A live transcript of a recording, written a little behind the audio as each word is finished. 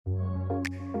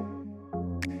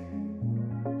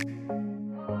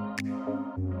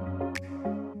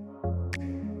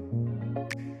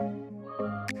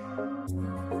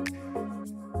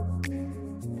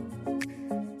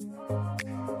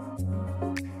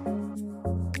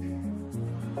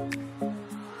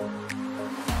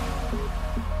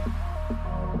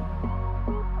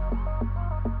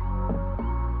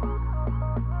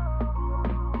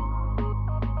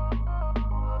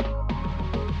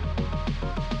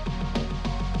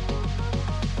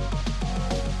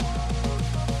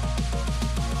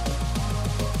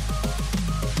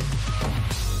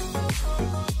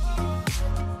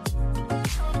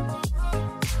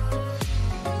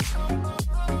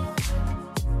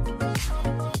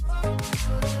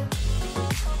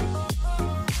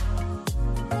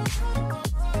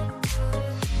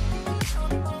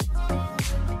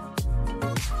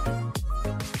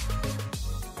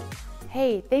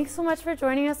Hey, thanks so much for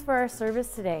joining us for our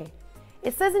service today.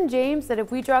 It says in James that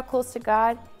if we draw close to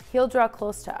God, He'll draw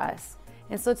close to us.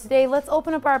 And so today, let's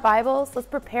open up our Bibles, let's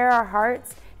prepare our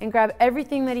hearts, and grab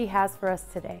everything that He has for us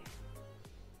today.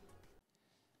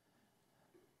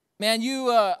 Man,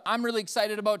 I'm really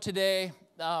excited about today.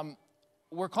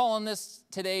 We're calling this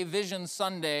today Vision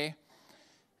Sunday.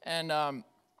 And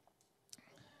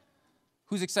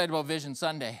who's excited about Vision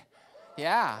Sunday?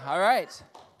 Yeah, all right.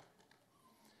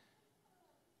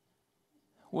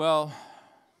 Well,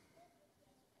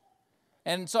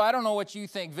 and so I don't know what you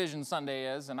think Vision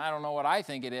Sunday is, and I don't know what I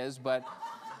think it is, but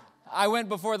I went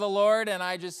before the Lord and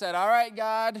I just said, all right,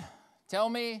 God, tell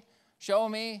me, show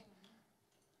me.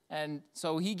 And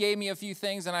so He gave me a few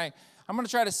things, and I'm going to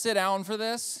try to sit down for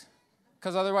this,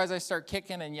 because otherwise I start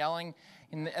kicking and yelling,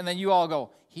 and then you all go,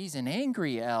 he's an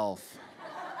angry elf.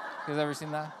 You guys ever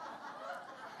seen that?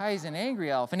 Hi, he's an angry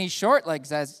elf, and he's short like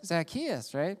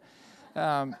Zacchaeus, right?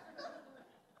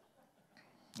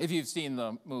 If you've seen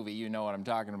the movie, you know what I'm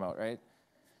talking about, right?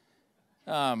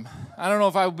 I don't know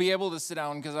if I'll be able to sit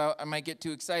down because I might get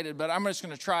too excited, but I'm just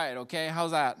going to try it, okay?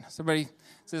 How's that? Is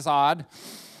this odd?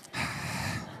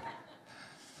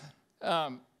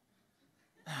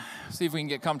 See if we can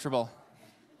get comfortable.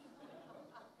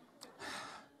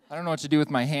 I don't know what to do with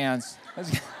my hands.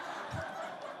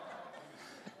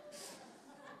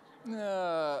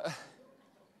 All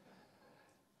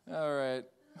right.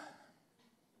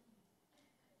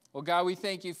 Well, God, we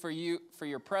thank you for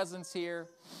your presence here.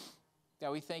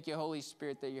 God, we thank you, Holy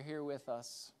Spirit, that you're here with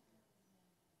us.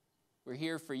 We're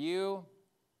here for you.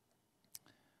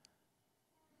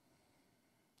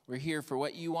 We're here for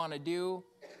what you want to do.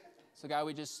 So, God,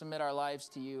 we just submit our lives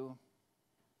to you.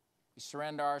 We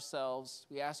surrender ourselves.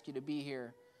 We ask you to be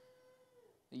here.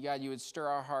 That, God, you would stir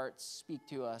our hearts, speak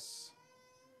to us.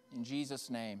 In Jesus'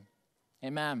 name,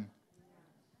 amen.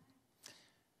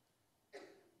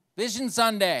 Vision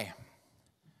Sunday.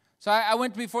 So I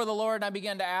went before the Lord and I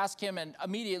began to ask Him, and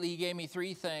immediately He gave me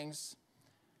 3 things.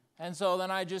 And so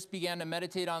then I just began to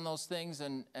meditate on those things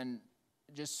and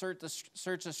just search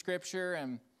the Scripture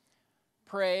and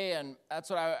pray, and that's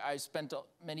what I spent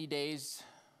many days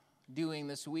doing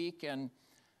this week. And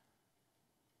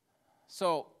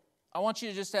so I want you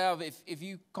to just have, if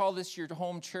you call this your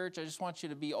home church, I just want you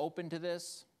to be open to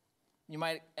this. You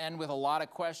might end with a lot of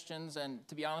questions, and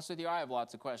to be honest with you, I have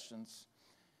lots of questions.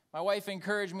 My wife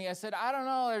encouraged me. I said, I don't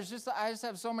know, I just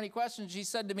have so many questions. She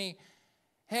said to me,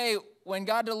 hey, when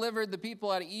God delivered the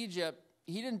people out of Egypt,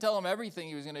 He didn't tell them everything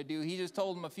He was going to do. He just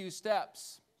told them a few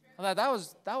steps. I thought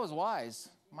that was wise.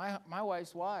 My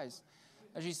wife's wise.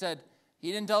 And she said,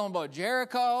 He didn't tell them about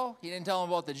Jericho. He didn't tell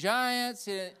them about the giants.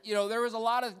 There was a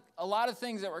lot of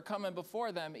things that were coming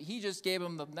before them. He just gave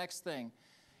them the next thing.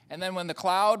 And then when the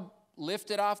cloud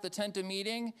lifted off the tent of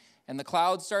meeting and the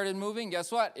cloud started moving, guess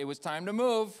what? It was time to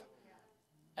move.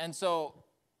 And so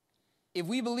if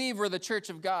we believe we're the church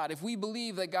of God, if we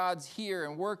believe that God's here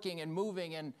and working and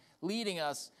moving and leading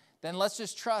us, then let's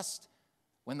just trust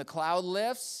when the cloud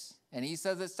lifts and He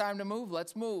says it's time to move,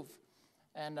 let's move.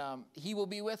 And He will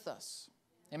be with us.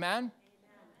 Amen?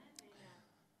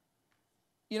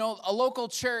 Amen. A local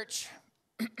church,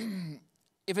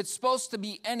 if it's supposed to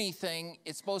be anything,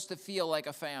 it's supposed to feel like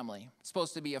a family. It's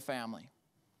supposed to be a family.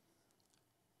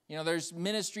 There's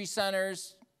ministry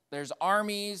centers, there's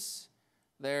armies,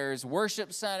 there's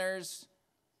worship centers.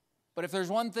 But if there's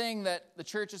one thing that the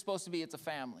church is supposed to be, it's a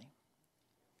family.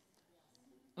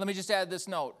 Let me just add this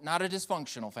note, not a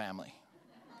dysfunctional family.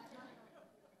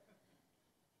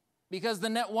 Because the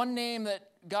one name that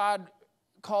God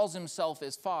calls Himself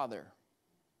is Father,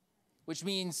 which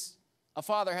means a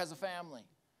father has a family.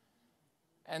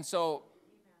 And so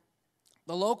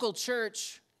the local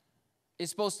church is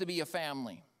supposed to be a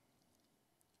family.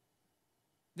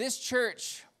 This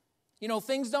church,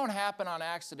 things don't happen on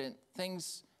accident.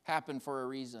 Things happen for a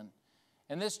reason.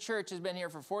 And this church has been here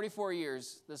for 44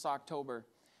 years this October.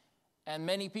 And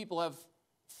many people have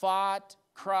fought,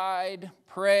 cried,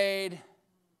 prayed,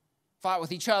 fought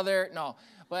with each other. No,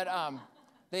 but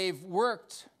they've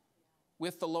worked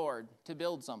with the Lord to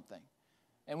build something.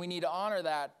 And we need to honor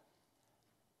that.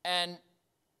 And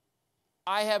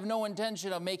I have no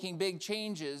intention of making big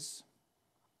changes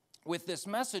with this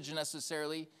message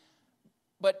necessarily,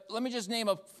 but let me just name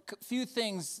a few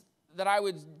things that I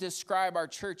would describe our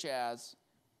church as.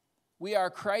 We are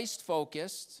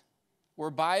Christ-focused, we're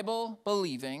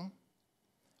Bible-believing,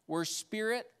 we're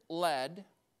Spirit-led,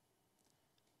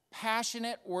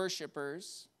 passionate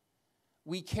worshipers,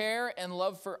 we care and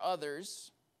love for others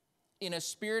in a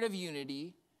spirit of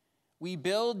unity, we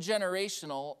build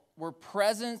generational, we're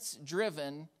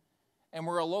presence-driven, and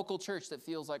we're a local church that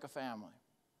feels like a family.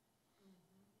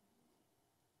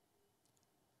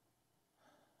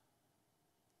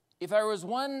 if there was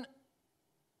one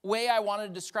way I wanted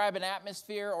to describe an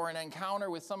atmosphere or an encounter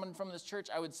with someone from this church,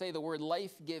 I would say the word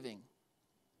life-giving.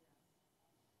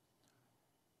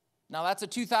 Now that's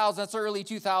that's early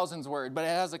 2000s word,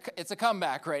 but it's a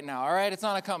comeback right now, all right? It's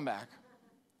not a comeback.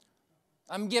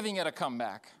 I'm giving it a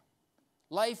comeback.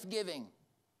 Life-giving.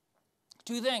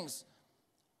 Two things.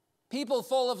 People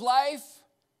full of life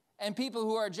and people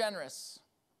who are generous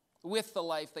with the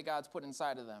life that God's put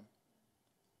inside of them.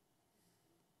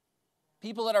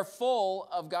 People that are full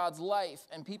of God's life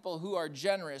and people who are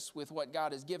generous with what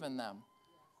God has given them.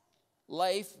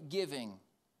 Life-giving.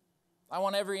 I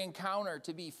want every encounter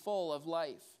to be full of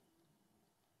life.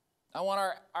 I want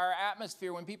our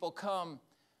atmosphere when people come,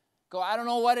 go, I don't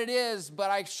know what it is, but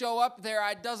I show up there,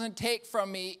 it doesn't take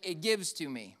from me, it gives to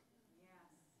me.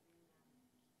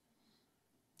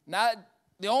 Not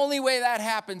the only way that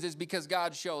happens is because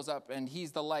God shows up and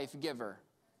he's the life giver.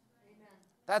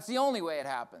 That's the only way it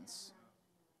happens.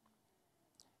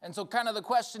 And so kind of the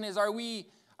question is, are we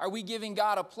giving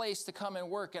God a place to come and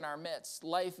work in our midst?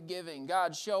 Life-giving.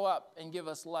 God, show up and give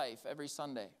us life every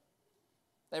Sunday.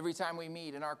 Every time we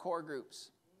meet in our core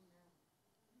groups.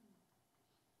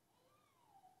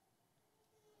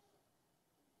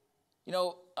 You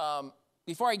know,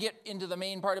 before I get into the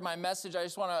main part of my message, I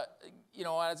just want to,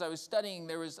 as I was studying,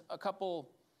 there was a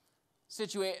couple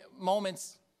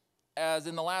moments as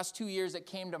in the last 2 years that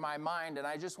came to my mind, and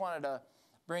I just wanted to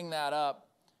bring that up.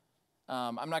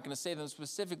 I'm not going to say them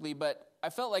specifically, but I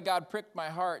felt like God pricked my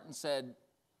heart and said,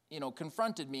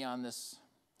 confronted me on this.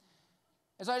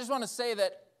 And so I just want to say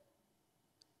that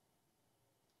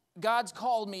God's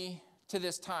called me to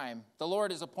this time. The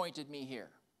Lord has appointed me here.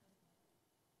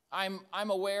 I'm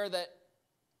aware that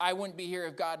I wouldn't be here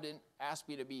if God didn't ask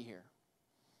me to be here.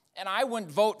 And I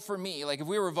wouldn't vote for me. Like if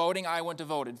we were voting, I wouldn't have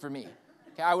voted for me.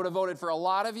 Okay, I would have voted for a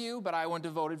lot of you, but I wouldn't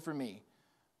have voted for me.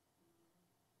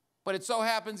 But it so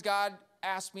happens God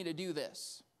asked me to do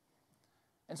this.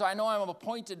 And so I know I'm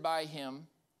appointed by him.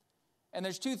 And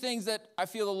there's two things that I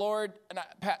feel the Lord, and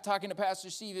talking to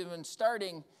Pastor Steve even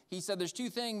starting, he said there's two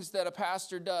things that a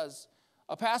pastor does.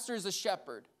 A pastor is a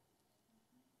shepherd.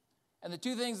 And the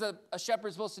two things that a shepherd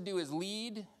is supposed to do is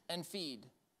lead and feed.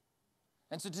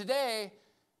 And so today,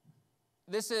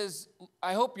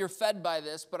 I hope you're fed by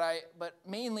this, but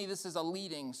mainly this is a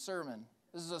leading sermon.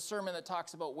 This is a sermon that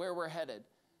talks about where we're headed,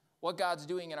 what God's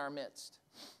doing in our midst.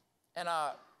 And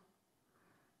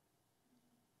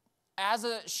as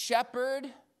a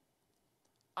shepherd,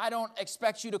 I don't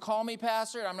expect you to call me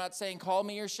pastor. I'm not saying call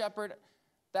me your shepherd.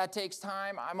 That takes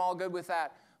time. I'm all good with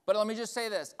that. But let me just say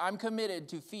this. I'm committed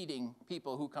to feeding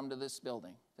people who come to this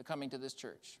building, to coming to this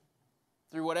church.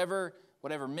 Through whatever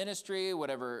ministry,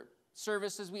 whatever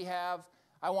services we have,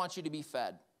 I want you to be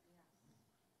fed.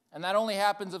 And that only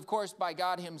happens, of course, by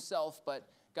God himself, but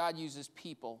God uses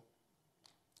people.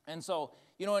 And so,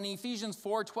 in Ephesians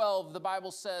 4:12, the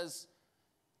Bible says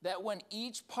that when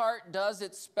each part does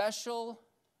its special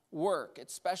work,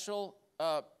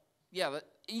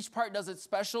 each part does its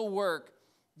special work,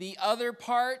 the other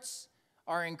parts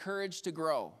are encouraged to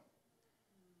grow.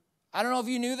 I don't know if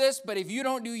you knew this, but if you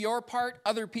don't do your part,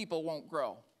 other people won't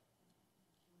grow.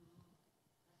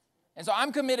 And so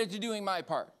I'm committed to doing my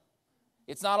part.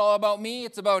 It's not all about me,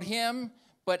 it's about him,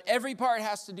 but every part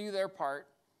has to do their part.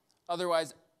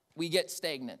 Otherwise, we get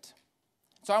stagnant.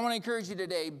 So I want to encourage you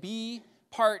today, be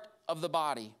part of the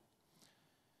body.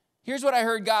 Here's what I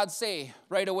heard God say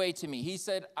right away to me. He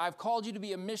said, I've called you to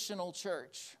be a missional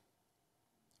church.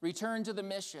 Return to the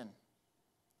mission.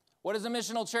 What is a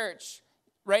missional church?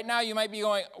 Right now you might be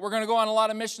going, we're going to go on a lot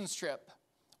of missions trip.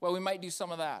 Well, we might do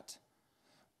some of that.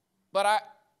 But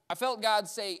I felt God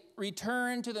say,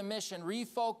 return to the mission,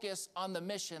 refocus on the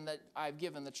mission that I've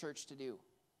given the church to do.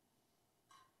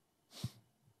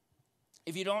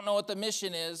 If you don't know what the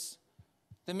mission is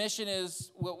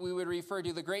what we would refer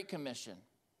to the Great Commission.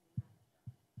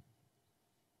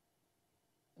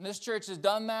 And this church has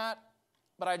done that,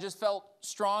 but I just felt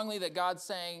strongly that God's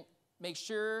saying, make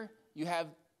sure you have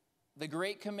the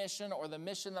Great Commission or the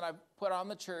mission that I've put on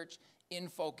the church in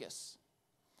focus.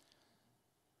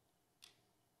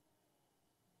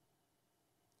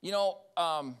 I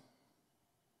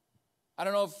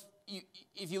don't know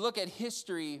if you look at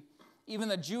history, even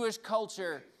the Jewish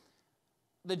culture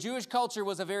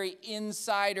was a very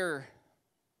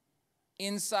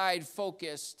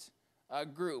inside-focused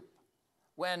group.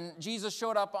 When Jesus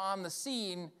showed up on the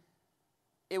scene,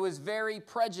 it was very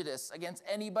prejudiced against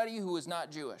anybody who was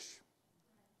not Jewish.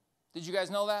 Did you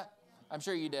guys know that? I'm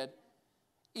sure you did.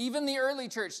 Even the early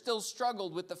church still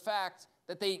struggled with the fact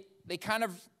that they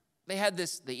had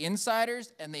the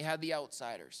insiders and they had the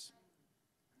outsiders.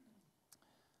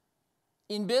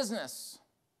 In business,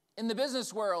 in the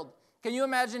business world, can you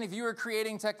imagine if you were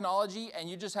creating technology and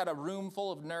you just had a room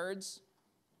full of nerds?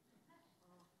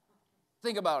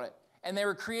 Think about it. And they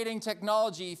were creating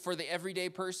technology for the everyday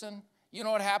person. You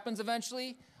know what happens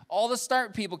eventually? All the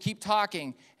start people keep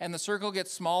talking, and the circle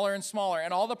gets smaller and smaller,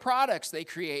 and all the products they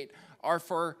create are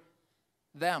for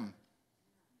them.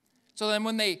 So then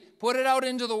when they put it out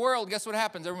into the world, guess what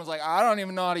happens? Everyone's like, I don't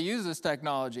even know how to use this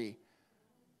technology.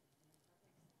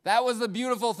 That was the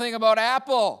beautiful thing about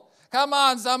Apple. Come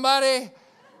on, somebody.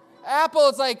 Apple,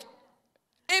 it's like,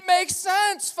 it makes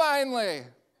sense finally.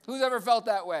 Who's ever felt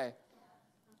that way?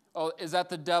 Oh, is that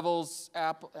the devil's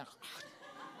apple?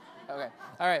 Okay,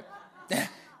 all right.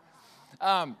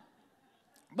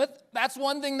 But that's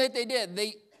one thing that they did.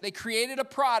 They created a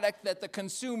product that the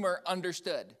consumer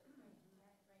understood.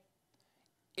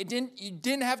 You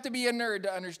didn't have to be a nerd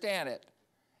to understand it.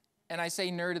 And I say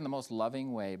nerd in the most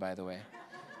loving way, by the way.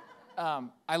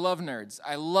 I love nerds.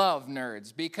 I love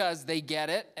nerds because they get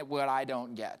it, what I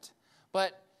don't get.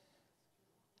 But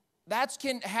that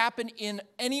can happen in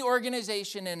any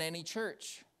organization, in any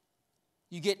church.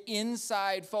 You get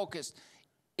inside focused.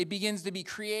 It begins to be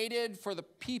created for the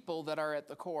people that are at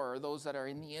the core, or those that are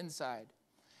in the inside.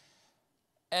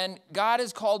 And God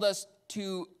has called us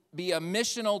to be a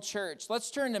missional church. Let's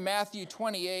turn to Matthew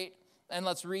 28 and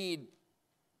let's read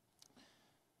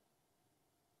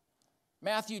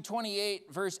Matthew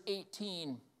 28, verse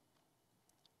 18. Do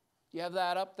you have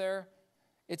that up there?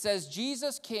 It says,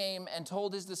 Jesus came and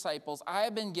told his disciples, I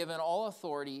have been given all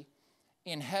authority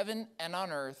in heaven and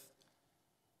on earth.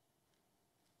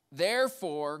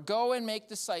 Therefore, go and make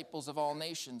disciples of all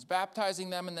nations,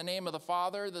 baptizing them in the name of the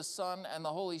Father, the Son, and the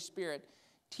Holy Spirit.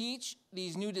 Teach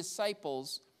these new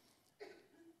disciples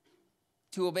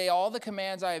to obey all the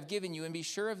commands I have given you, and be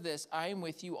sure of this, I am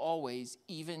with you always,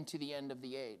 even to the end of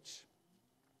the age.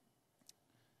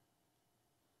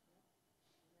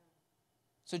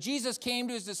 So Jesus came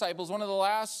to his disciples, one of the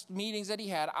last meetings that he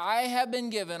had. I have been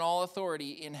given all authority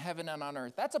in heaven and on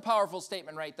earth. That's a powerful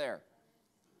statement right there.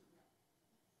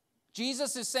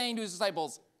 Jesus is saying to his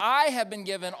disciples, I have been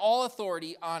given all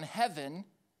authority on heaven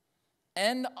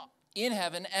and in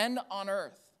heaven and on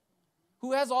earth.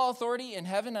 Who has all authority in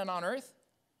heaven and on earth?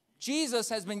 Jesus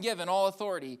has been given all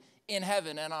authority in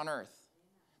heaven and on earth.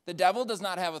 The devil does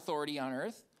not have authority on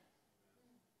earth.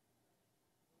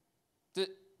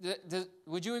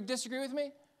 Would you disagree with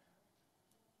me?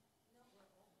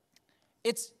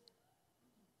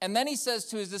 And then he says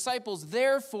to his disciples,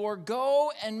 therefore,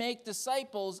 go and make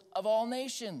disciples of all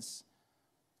nations.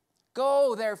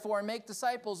 Go, therefore, and make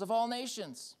disciples of all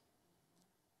nations.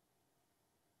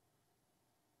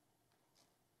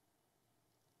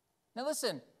 Now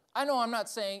listen, I know I'm not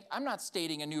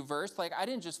stating a new verse. Like, I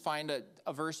didn't just find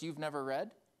a verse you've never read.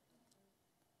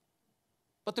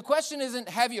 But the question isn't,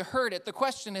 have you heard it? The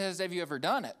question is, have you ever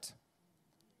done it?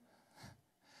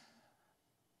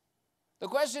 The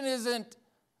question isn't,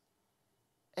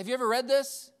 have you ever read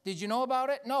this? Did you know about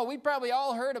it? No, we probably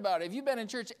all heard about it. If you've been in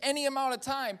church any amount of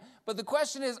time. But the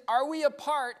question is, are we a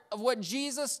part of what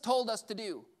Jesus told us to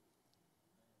do?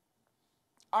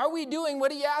 Are we doing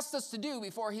what he asked us to do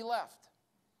before he left?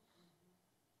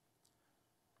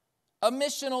 A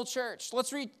missional church.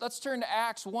 Let's turn to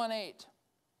Acts 1:8.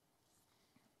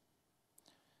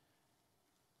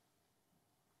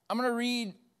 I'm going to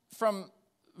read from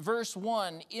verse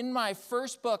 1. In my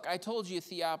first book, I told you,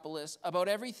 Theophilus, about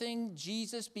everything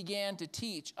Jesus began to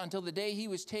teach until the day he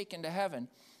was taken to heaven.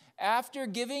 After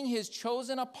giving his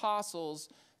chosen apostles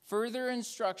further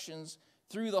instructions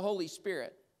through the Holy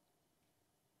Spirit.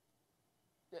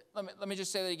 Let me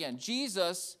just say that again.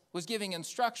 Jesus was giving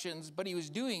instructions, but he was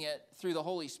doing it through the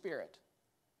Holy Spirit.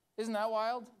 Isn't that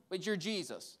wild? But you're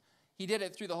Jesus. He did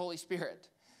it through the Holy Spirit.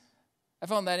 I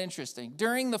found that interesting.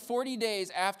 During the 40 days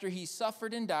after he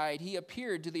suffered and died, he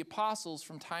appeared to the apostles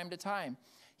from time to time.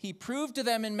 He proved to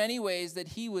them in many ways that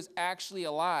he was actually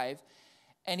alive,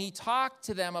 and he talked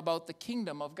to them about the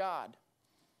kingdom of God.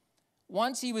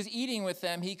 Once he was eating with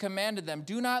them, he commanded them,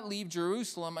 do not leave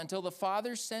Jerusalem until the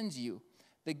Father sends you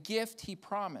the gift he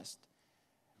promised.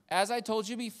 As I told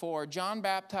you before, John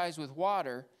baptized with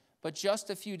water, but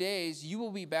just a few days you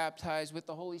will be baptized with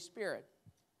the Holy Spirit.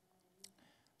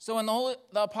 So when the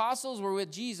apostles were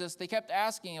with Jesus, they kept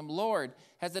asking him, Lord,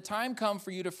 has the time come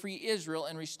for you to free Israel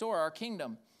and restore our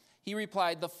kingdom? He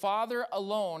replied, the Father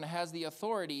alone has the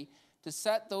authority to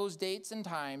set those dates and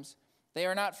times. They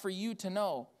are not for you to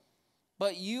know.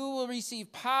 But you will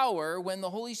receive power when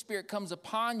the Holy Spirit comes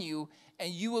upon you,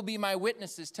 and you will be my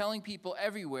witnesses, telling people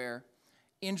everywhere,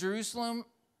 in Jerusalem,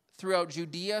 throughout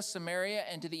Judea, Samaria,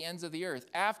 and to the ends of the earth.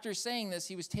 After saying this,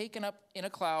 he was taken up in a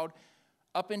cloud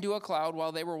up into a cloud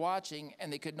while they were watching,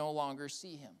 and they could no longer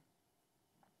see him.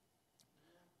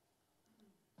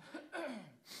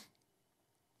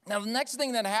 Now, the next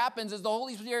thing that happens is the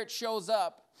Holy Spirit shows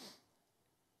up,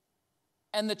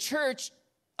 and the church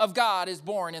of God is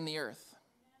born in the earth.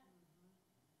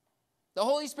 The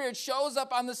Holy Spirit shows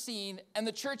up on the scene, and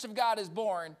the church of God is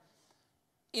born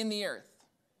in the earth.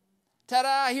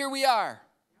 Ta-da, here we are.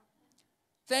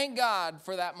 Thank God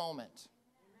for that moment.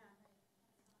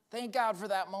 Thank God for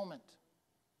that moment.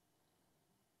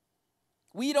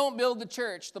 We don't build the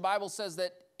church. The Bible says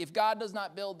that if God does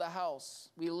not build the house,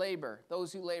 we labor.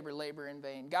 Those who labor, labor in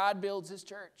vain. God builds his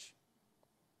church.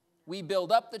 We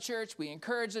build up the church. We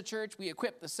encourage the church. We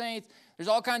equip the saints. There's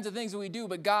all kinds of things that we do,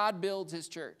 but God builds his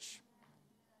church.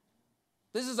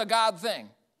 This is a God thing.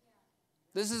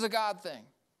 This is a God thing.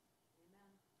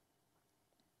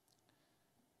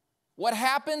 What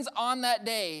happens on that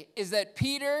day is that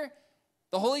Peter,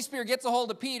 the Holy Spirit gets a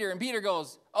hold of Peter, and Peter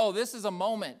goes, oh, this is a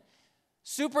moment.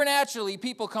 Supernaturally,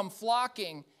 people come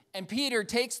flocking, and Peter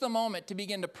takes the moment to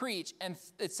begin to preach, and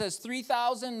it says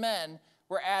 3,000 men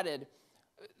were added.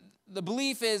 The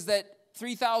belief is that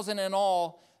 3,000 in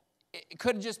all, it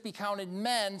could just be counted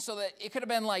men, so that it could have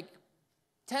been like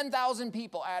 10,000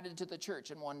 people added to the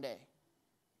church in one day.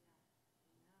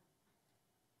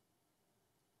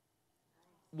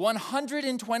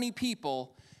 120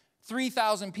 people,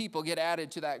 3,000 people get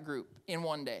added to that group in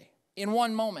one day, in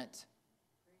one moment.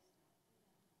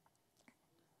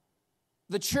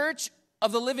 The church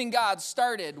of the living God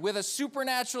started with a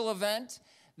supernatural event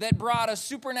that brought a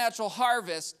supernatural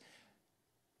harvest.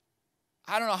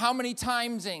 I don't know how many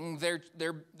timesing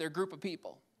their group of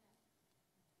people.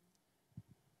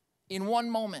 In one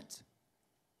moment.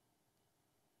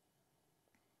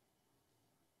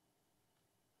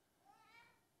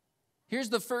 Here's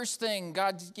the first thing.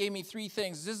 God gave me 3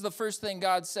 things. This is the first thing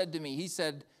God said to me. He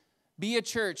said, be a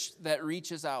church that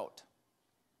reaches out.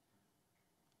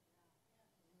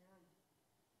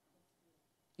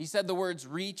 He said the words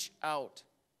reach out.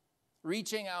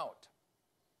 Reaching out.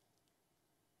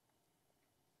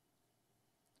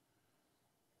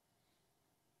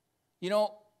 You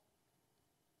know,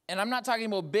 and I'm not talking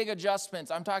about big adjustments.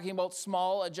 I'm talking about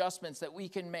small adjustments that we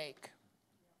can make.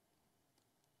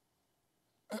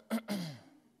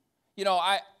 You know,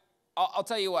 I'll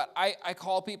tell you what. I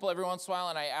call people every once in a while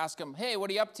and I ask them, hey, what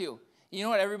are you up to? You know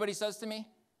what everybody says to me?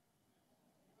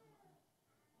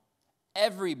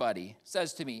 Everybody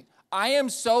says to me, I am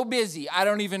so busy, I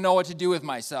don't even know what to do with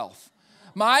myself.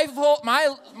 My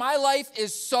life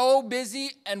is so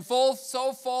busy and full,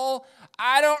 so full,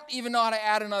 I don't even know how to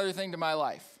add another thing to my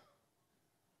life.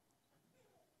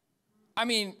 I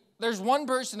mean, there's one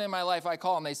person in my life I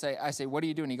call and I say, what are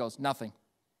you doing? He goes, nothing.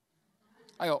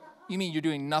 I go, you mean you're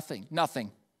doing nothing?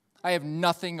 Nothing. I have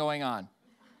nothing going on.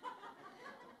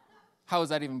 How is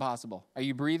that even possible? Are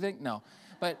you breathing? No.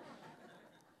 But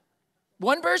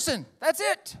one person, that's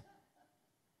it.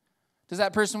 Does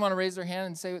that person want to raise their hand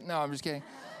and say, no, I'm just kidding.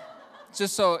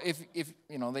 Just so if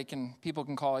you know, people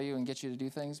can call you and get you to do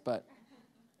things, but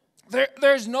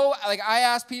there's no, like, I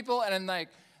ask people and then like,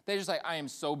 they're just like, I am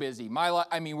so busy.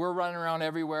 We're running around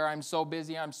everywhere. I'm so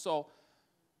busy.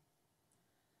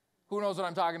 Who knows what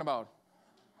I'm talking about?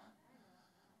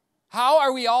 How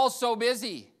are we all so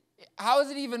busy? How is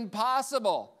it even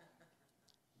possible?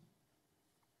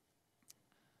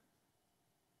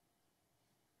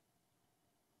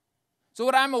 So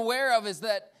what I'm aware of is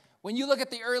that when you look at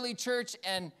the early church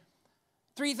and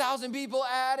 3,000 people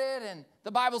added, and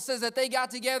the Bible says that they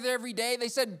got together every day. They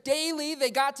said daily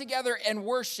they got together and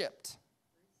worshiped.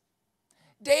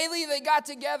 Daily they got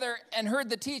together and heard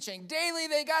the teaching. Daily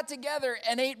they got together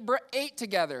and ate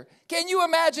together. Can you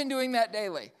imagine doing that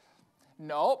daily?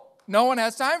 Nope. No one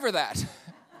has time for that.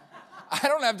 I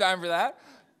don't have time for that.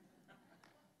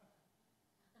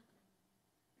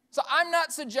 So I'm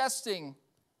not suggesting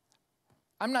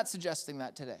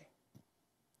that today.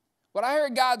 What I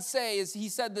heard God say is he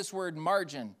said this word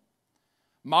margin.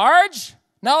 Marge?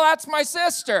 No, that's my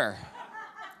sister.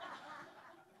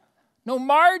 No,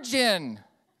 margin.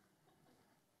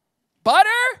 Butter?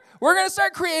 We're going to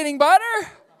start creating butter?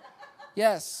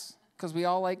 Yes, because we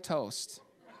all like toast.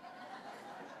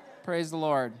 Praise the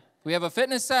Lord. We have a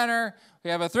fitness center, we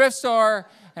have a thrift store,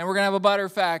 and we're going to have a butter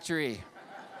factory.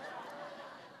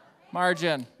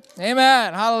 Margin.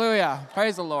 Amen. Hallelujah.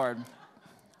 Praise the Lord.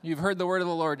 You've heard the word of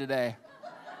the Lord today.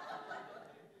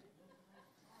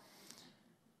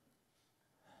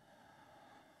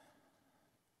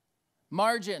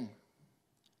 Margin.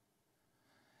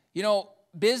 You know,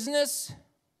 businesses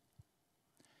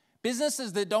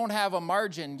that don't have a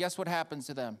margin, guess what happens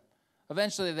to them?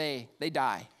 Eventually they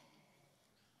die.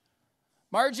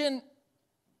 Margin,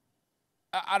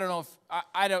 I don't know if,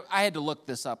 I had to look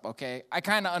this up, okay? I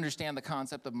kind of understand the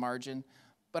concept of margin,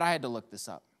 but I had to look this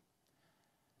up.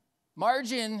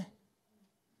 Margin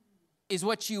is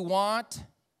what you want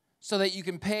so that you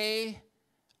can pay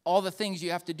all the things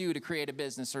you have to do to create a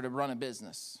business or to run a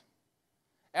business.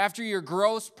 After your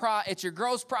it's your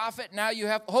gross profit. Now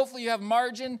hopefully you have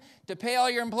margin to pay all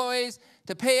your employees,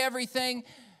 to pay everything.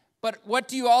 But what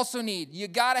do you also need? You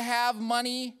got to have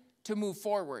money to move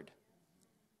forward.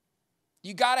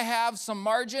 You got to have some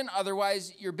margin,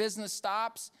 otherwise your business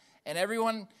stops and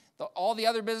all the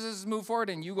other businesses move forward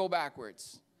and you go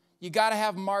backwards. You got to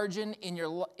have margin in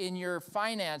your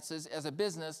finances as a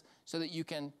business so that you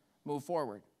can move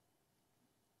forward.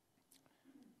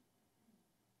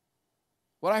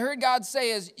 What I heard God say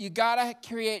is you got to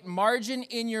create margin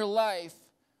in your life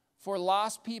for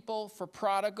lost people, for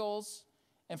prodigals,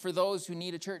 and for those who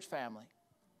need a church family.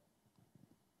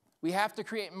 We have to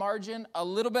create margin a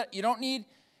little bit. You don't need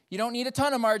a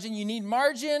ton of margin. You need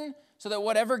margin so that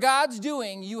whatever God's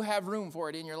doing, you have room for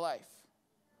it in your life.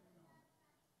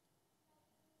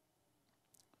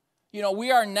 You know, we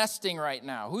are nesting right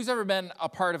now. Who's ever been a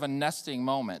part of a nesting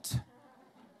moment?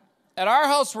 At our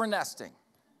house, we're nesting.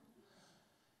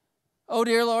 Oh,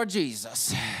 dear Lord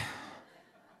Jesus.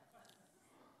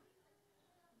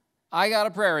 I got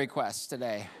a prayer request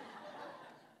today.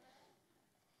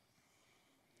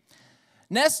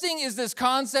 Nesting is this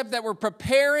concept that we're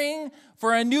preparing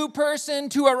for a new person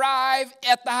to arrive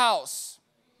at the house.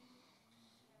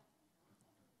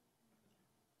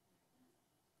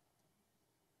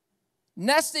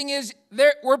 Nesting is,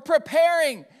 we're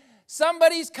preparing.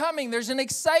 Somebody's coming. There's an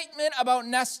excitement about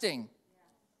nesting.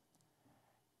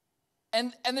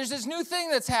 And there's this new thing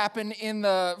that's happened in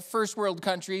the first world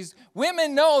countries.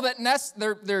 Women know that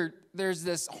there's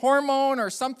this hormone or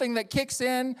something that kicks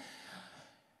in.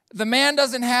 The man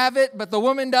doesn't have it, but the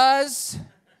woman does.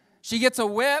 She gets a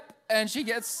whip and she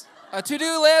gets a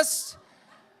to-do list.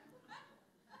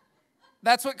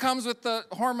 That's what comes with the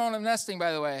hormone of nesting,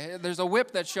 by the way. There's a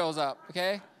whip that shows up,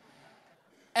 okay?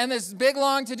 And this big,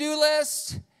 long to-do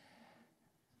list.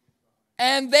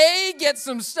 And they get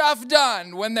some stuff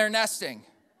done when they're nesting.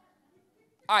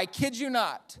 I kid you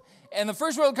not. And the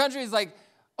first world country is like,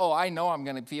 oh, I know I'm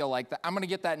going to feel like that. I'm going to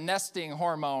get that nesting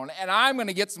hormone, and I'm going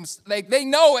to get some, they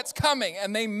know it's coming,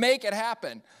 and they make it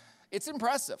happen. It's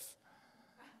impressive.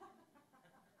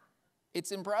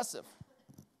 It's impressive.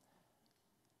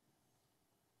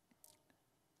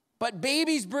 But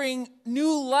babies bring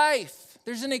new life.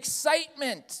 There's an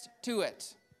excitement to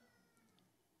it.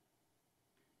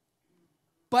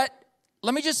 But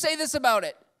let me just say this about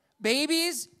it.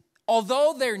 Babies,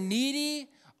 although they're needy,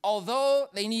 although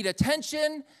they need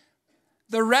attention,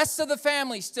 the rest of the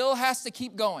family still has to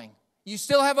keep going. You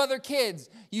still have other kids.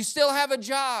 You still have a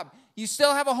job. You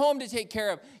still have a home to take care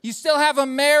of. You still have a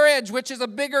marriage, which is a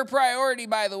bigger priority,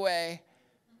 by the way.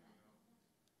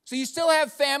 So you still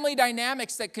have family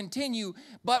dynamics that continue.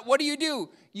 But what do?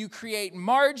 You create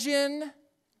margin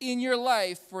in your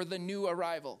life for the new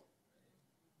arrival.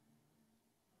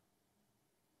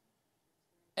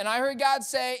 And I heard God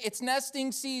say, it's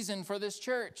nesting season for this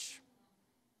church.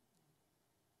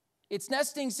 It's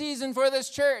nesting season for this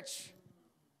church.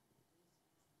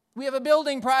 We have a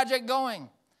building project going.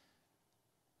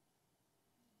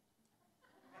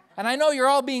 And I know you're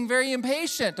all being very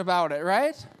impatient about it,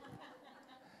 right?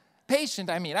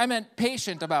 I meant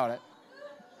patient about it.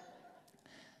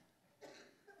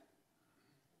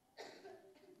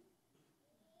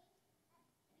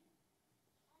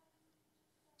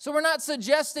 So we're not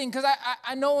suggesting, because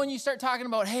I know when you start talking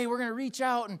about, hey, we're going to reach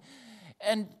out,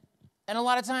 and a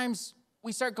lot of times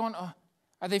we start going, oh,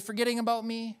 are they forgetting about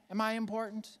me? Am I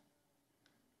important?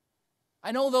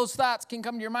 I know those thoughts can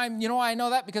come to your mind. You know why I know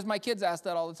that? Because my kids ask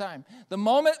that all the time. The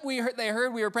moment they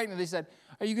heard we were pregnant, they said,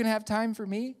 are you going to have time for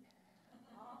me?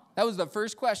 That was the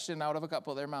first question out of a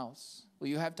couple of their mouths. Will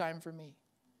you have time for me?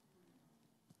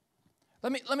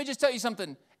 Let me just tell you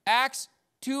something. Acts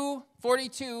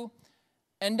 2:42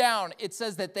 and down, it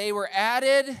says that they were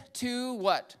added to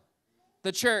what?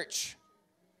 The church.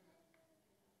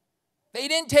 They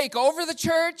didn't take over the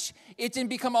church. It didn't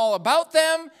become all about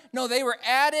them. No, they were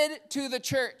added to the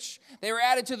church. They were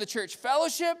added to the church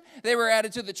fellowship. They were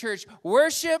added to the church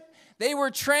worship. They were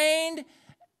trained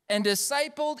and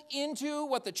discipled into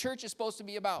what the church is supposed to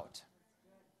be about.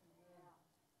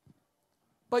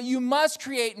 But you must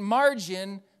create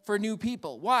margin for new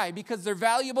people. Why? Because they're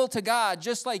valuable to God,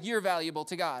 just like you're valuable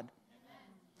to God.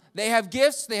 They have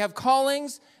gifts, they have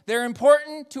callings, they're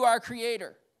important to our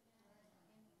Creator.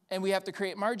 And we have to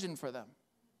create margin for them.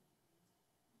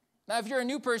 Now, if you're a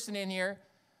new person in here,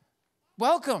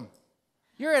 welcome.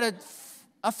 You're at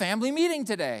a family meeting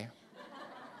today.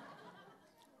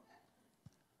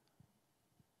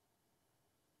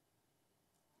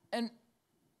 And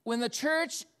when the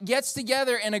church gets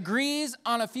together and agrees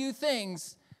on a few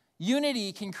things,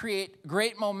 unity can create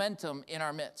great momentum in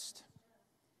our midst.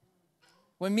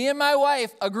 When me and my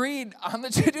wife agreed on the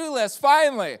to-do list,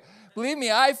 finally, believe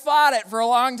me, I fought it for a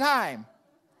long time.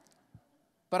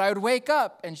 But I would wake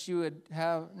up and she would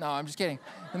have, no, I'm just kidding,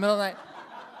 in the middle of the night.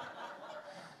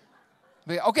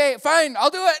 Be, okay, fine,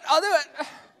 I'll do it.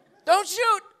 Don't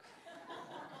shoot.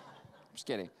 Just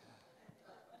kidding.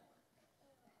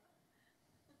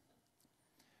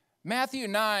 Matthew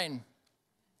 9,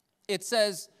 it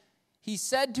says, he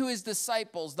said to his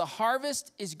disciples, the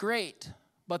harvest is great,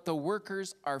 but the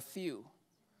workers are few.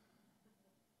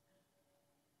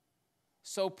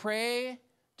 So pray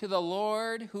to the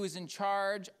Lord who is in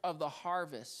charge of the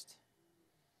harvest.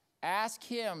 Ask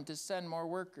him to send more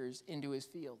workers into his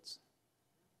fields.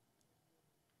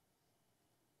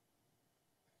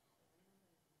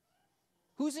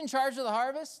 Who's in charge of the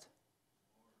harvest?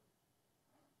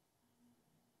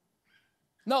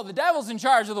 No, the devil's in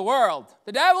charge of the world.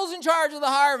 The devil's in charge of the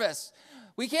harvest.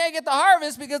 We can't get the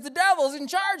harvest because the devil's in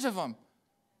charge of them.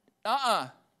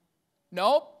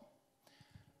 Nope.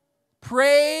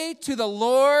 Pray to the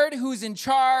Lord who's in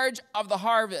charge of the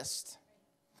harvest.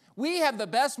 We have the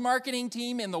best marketing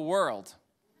team in the world.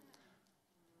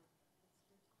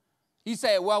 You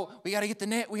say, well, we got to get the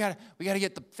net, we got to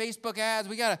get the Facebook ads,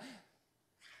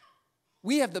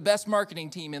 we have the best marketing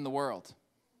team in the world.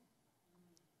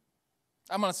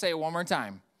 I'm going to say it one more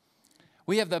time.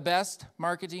 We have the best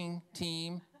marketing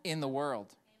team in the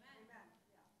world. Amen.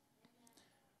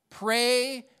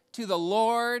 Pray to the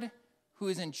Lord who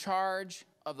is in charge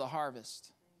of the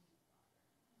harvest.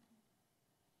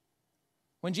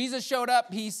 When Jesus showed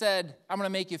up, he said, I'm going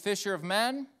to make you fisher of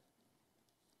men.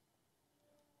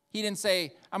 He didn't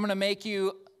say, I'm going to make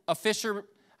you a fisher.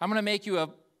 I'm going to make you a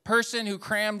person who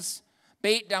crams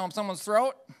bait down someone's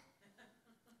throat.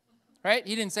 Right?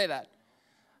 He didn't say that.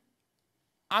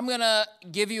 I'm going to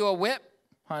give you a whip,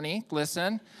 honey,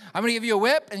 listen. I'm going to give you a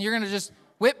whip, and you're going to just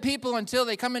whip people until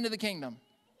they come into the kingdom.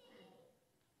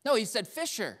 No, he said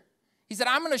fisher. He said,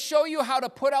 I'm going to show you how to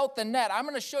put out the net. I'm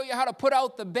going to show you how to put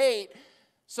out the bait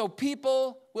so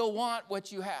people will want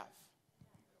what you have.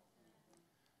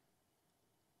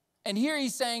 And here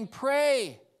he's saying,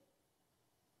 pray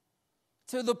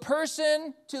to the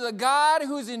person, to the God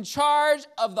who's in charge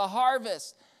of the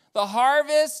harvest. The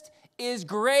harvest is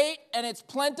great and it's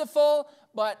plentiful,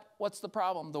 but what's the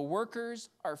problem? The workers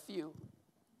are few.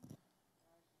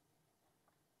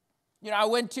 You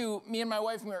know, me and my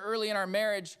wife, when we were early in our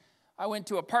marriage, I went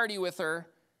to a party with her,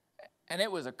 and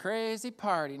it was a crazy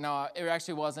party. No, it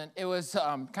actually wasn't. It was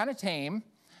kind of tame.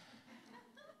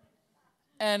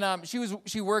 And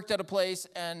she worked at a place,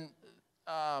 and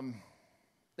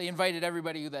they invited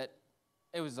everybody that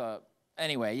it was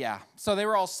anyway, yeah. So they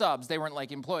were all subs. They weren't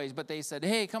like employees, but they said,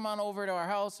 hey, come on over to our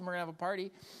house, and we're going to have a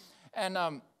party. And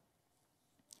I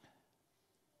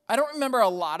don't remember a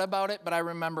lot about it, but I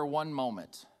remember one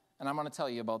moment, and I'm going to tell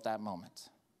you about that moment.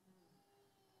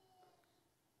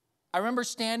 I remember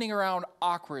standing around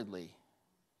awkwardly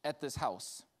at this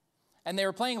house, and they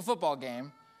were playing a football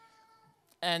game,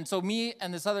 and so me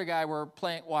and this other guy were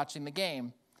watching the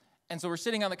game, and so we're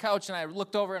sitting on the couch, and I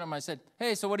looked over at him, I said,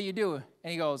 hey, so what do you do?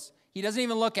 And he goes, he doesn't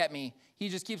even look at me. He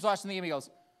just keeps watching the game. He goes,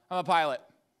 I'm a pilot.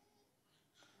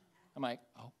 I'm like,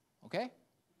 oh, okay. I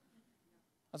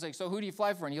was like, so who do you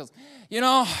fly for? And he goes, you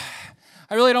know,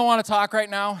 I really don't want to talk right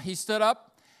now. He stood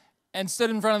up and stood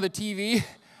in front of the TV.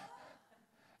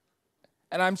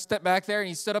 And I'm stepped back there, and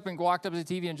he stood up and walked up to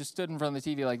the TV and just stood in front of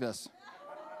the TV like this.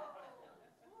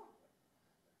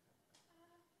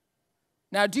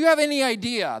 Now, do you have any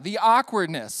idea the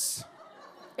awkwardness?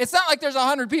 It's not like there's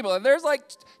 100 people. There's like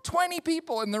 20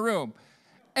 people in the room.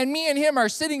 And me and him are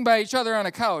sitting by each other on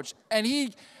a couch. And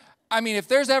if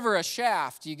there's ever a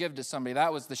shaft you give to somebody,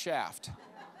 that was the shaft.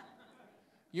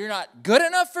 You're not good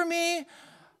enough for me.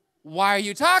 Why are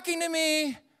you talking to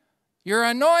me? You're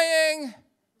annoying.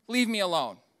 Leave me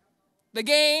alone. The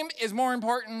game is more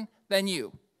important than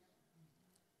you.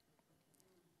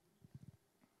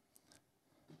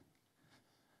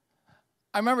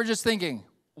 I remember just thinking,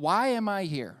 why am I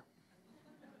here?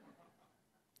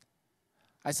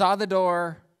 I saw the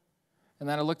door, and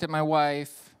then I looked at my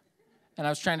wife, and I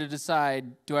was trying to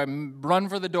decide, do I run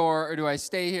for the door or do I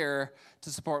stay here to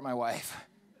support my wife?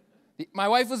 My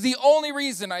wife was the only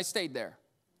reason I stayed there.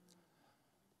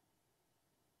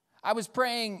 I was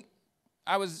praying.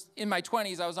 I was in my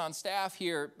 20s. I was on staff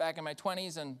here back in my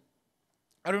 20s, and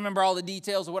I don't remember all the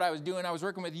details of what I was doing. I was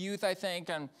working with youth, I think,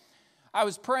 and I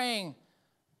was praying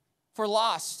for the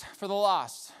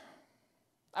lost.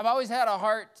 I've always had a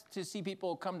heart to see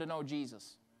people come to know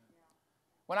Jesus.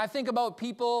 When I think about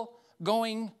people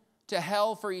going to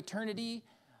hell for eternity,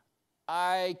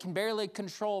 I can barely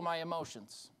control my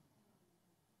emotions.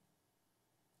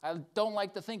 I don't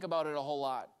like to think about it a whole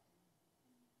lot.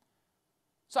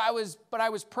 I was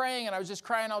praying and I was just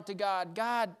crying out to God,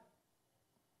 God,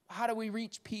 how do we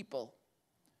reach people?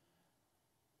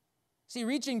 See,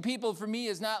 reaching people for me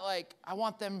is not like I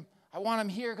want them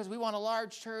here because we want a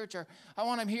large church, or I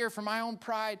want them here for my own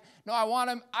pride. No, I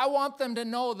want them to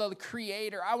know the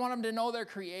Creator. I want them to know their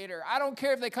Creator. I don't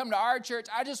care if they come to our church.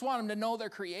 I just want them to know their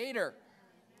Creator.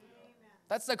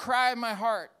 That's the cry of my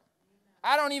heart.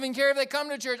 I don't even care if they come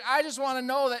to church. I just want to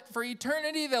know that for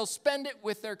eternity they'll spend it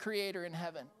with their Creator in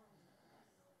heaven.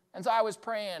 And so I was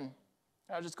praying.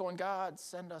 I was just going, God,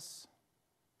 send us.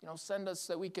 Send us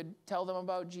so that we could tell them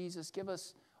about Jesus. Give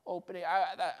us opening.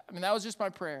 That was just my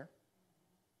prayer.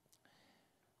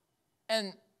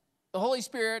 And the Holy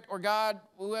Spirit or God,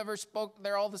 whoever spoke,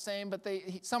 they're all the same, but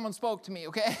someone spoke to me,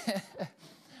 okay?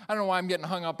 I don't know why I'm getting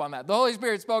hung up on that. The Holy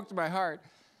Spirit spoke to my heart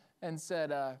and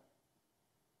said,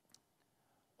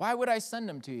 why would I send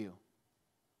them to you?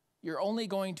 You're only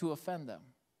going to offend them.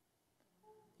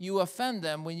 You offend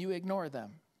them when you ignore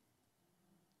them.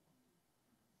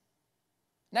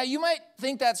 Now, you might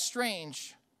think that's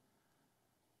strange.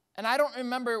 And I don't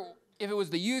remember if it was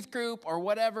the youth group or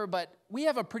whatever, but we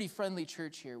have a pretty friendly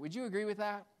church here. Would you agree with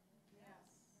that? Yes.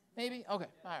 Maybe? Okay.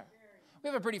 All right. We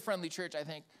have a pretty friendly church, I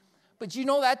think. But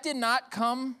that did not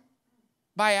come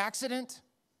by accident.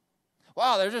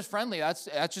 Wow, they're just friendly.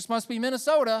 That just must be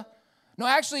Minnesota. No,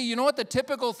 actually, you know what the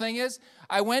typical thing is?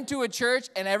 I went to a church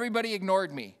and everybody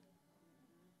ignored me.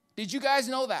 Did you guys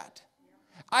know that?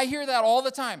 I hear that all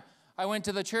the time. I went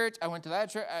to the church, I went to that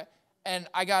church, and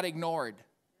I got ignored.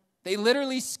 They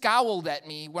literally scowled at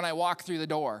me when I walked through the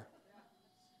door.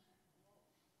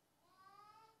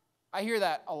 I hear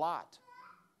that a lot.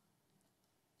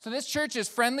 So this church is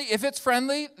friendly. If it's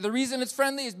friendly, the reason it's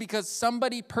friendly is because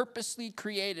somebody purposely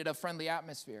created a friendly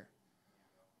atmosphere.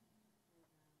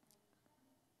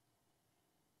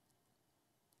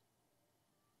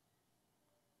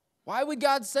 Why would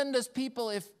God send us people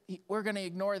if we're going to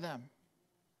ignore them?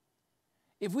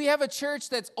 If we have a church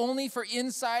that's only for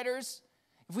insiders,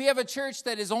 if we have a church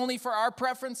that is only for our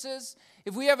preferences,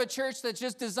 if we have a church that's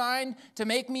just designed to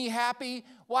make me happy,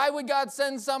 why would God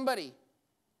send somebody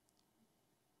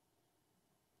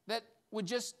that would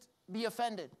just be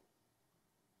offended?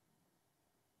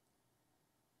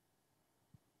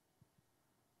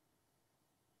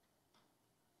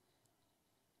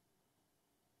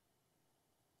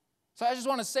 So I just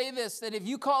want to say this, that if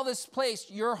you call this place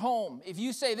your home, if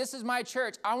you say, this is my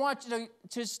church, I want you to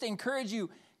just encourage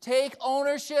you, take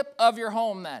ownership of your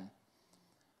home then.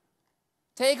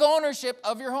 Take ownership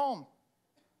of your home.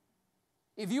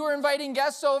 If you were inviting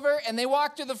guests over and they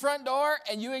walked through the front door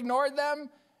and you ignored them,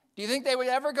 do you think they would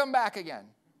ever come back again?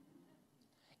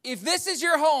 If this is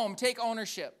your home, take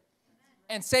ownership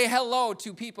and say hello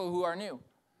to people who are new.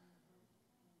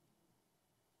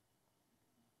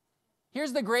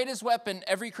 Here's the greatest weapon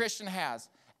every Christian has.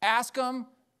 Ask them,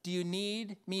 do you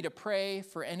need me to pray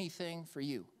for anything for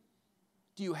you?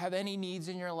 Do you have any needs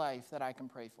in your life that I can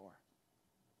pray for?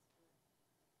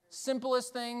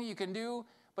 Simplest thing you can do,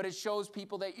 but it shows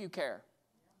people that you care.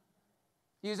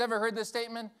 You guys ever heard this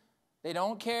statement? They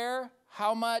don't care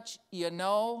how much you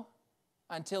know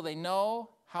until they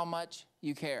know how much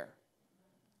you care.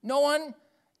 No one,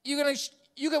 you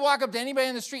could walk up to anybody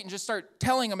in the street and just start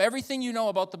telling them everything you know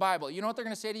about the Bible. You know what they're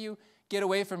going to say to you? Get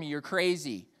away from me. You're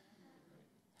crazy.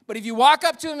 But if you walk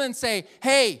up to them and say,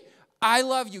 hey, I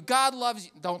love you. God loves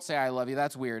you. Don't say I love you.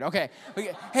 That's weird. Okay.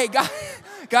 Hey,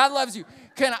 God loves you.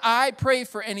 Can I pray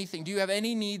for anything? Do you have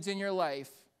any needs in your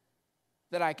life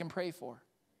that I can pray for?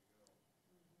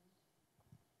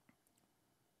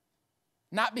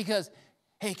 Not because,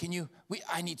 hey,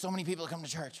 I need so many people to come to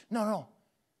church. No.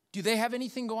 Do they have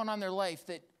anything going on in their life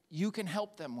that you can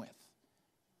help them with?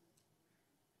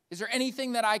 Is there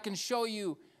anything that I can show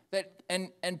you that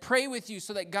and pray with you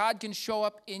so that God can show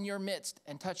up in your midst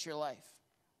and touch your life?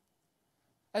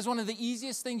 That's one of the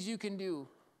easiest things you can do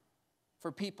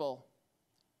for people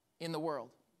in the world.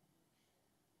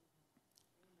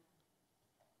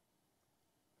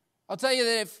 I'll tell you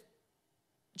that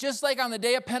just like on the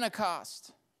day of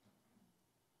Pentecost,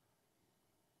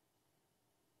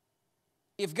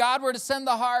 if God were to send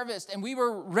the harvest and we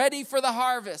were ready for the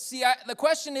harvest, see, the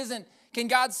question isn't, can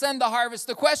God send the harvest?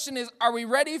 The question is, are we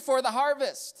ready for the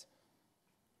harvest?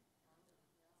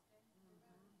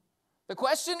 The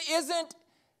question isn't,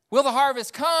 will the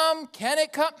harvest come? Can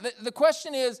it come? The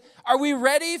question is, are we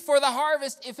ready for the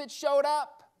harvest if it showed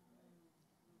up?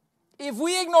 If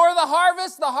we ignore the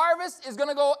harvest is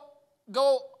going to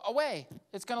go away.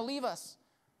 It's going to leave us.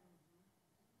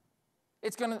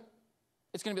 It's going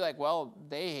to be like, well,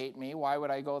 they hate me. Why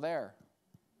would I go there?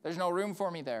 There's no room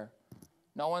for me there.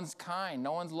 No one's kind.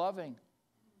 No one's loving.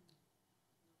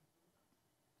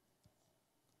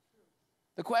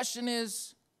 The question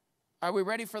is, are we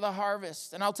ready for the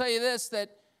harvest? And I'll tell you this,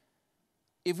 that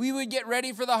if we would get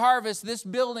ready for the harvest, this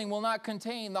building will not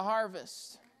contain the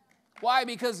harvest. Why?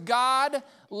 Because God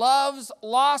loves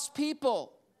lost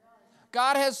people.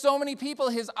 God has so many people.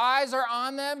 His eyes are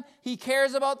on them. He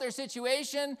cares about their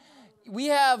situation. We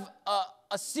have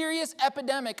a serious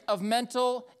epidemic of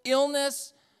mental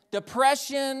illness,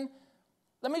 depression.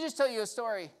 Let me just tell you a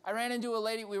story. I ran into a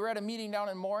lady. We were at a meeting down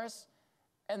in Morris,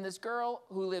 and this girl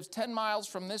who lives 10 miles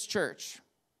from this church,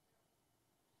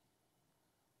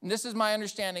 and this is my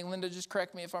understanding, Linda, just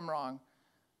correct me if I'm wrong.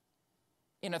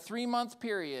 In a 3-month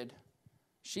period,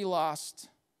 she lost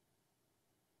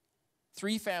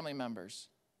 3 family members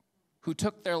who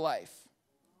took their life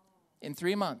in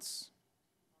 3 months.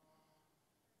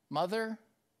 Mother,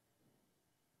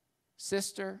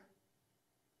 sister,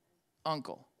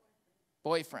 uncle,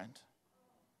 boyfriend.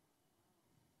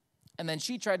 And then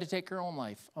she tried to take her own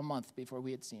life a month before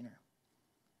we had seen her.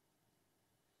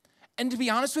 And to be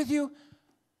honest with you,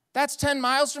 that's 10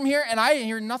 miles from here, and I didn't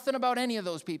hear nothing about any of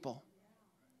those people.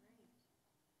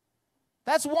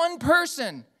 That's one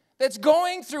person that's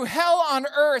going through hell on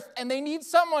earth, and they need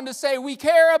someone to say, we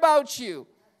care about you.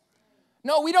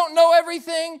 No, we don't know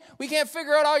everything. We can't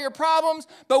figure out all your problems,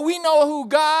 but we know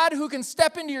God who can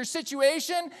step into your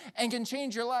situation and can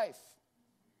change your life,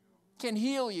 can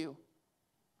heal you.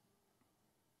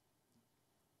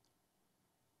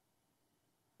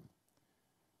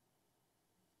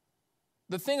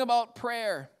 The thing about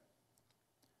prayer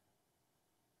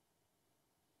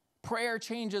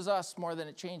changes us more than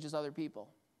it changes other people.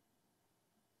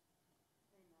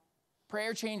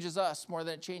 Prayer changes us more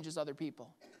than it changes other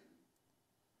people.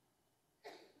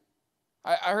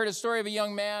 I heard a story of a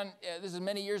young man, this is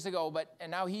many years ago,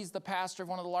 and now he's the pastor of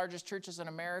one of the largest churches in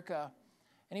America.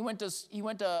 And he went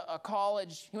to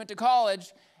college. He went to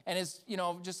college, and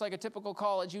just like a typical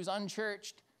college, he was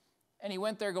unchurched. And he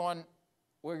went there going,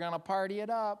 we're going to party it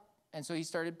up. And so he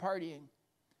started partying.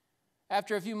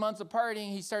 After a few months of partying,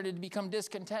 he started to become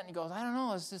discontent. He goes, I don't know,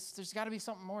 there's got to be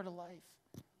something more to life.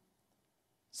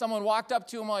 Someone walked up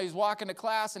to him while he was walking to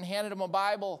class and handed him a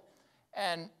Bible.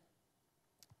 And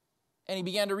he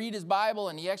began to read his Bible,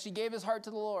 and he actually gave his heart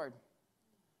to the Lord.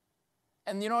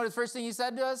 And you know what the first thing he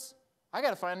said to us? I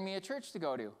got to find me a church to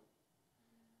go to.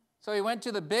 So he went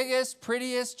to the biggest,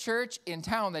 prettiest church in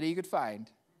town that he could find.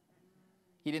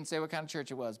 He didn't say what kind of church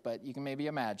it was, but you can maybe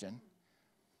imagine.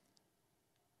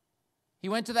 He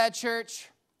went to that church,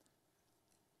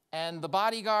 and the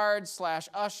bodyguard /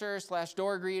 usher /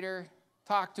 door greeter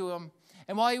talked to him.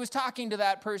 And while he was talking to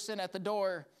that person at the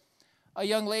door, a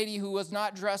young lady who was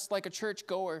not dressed like a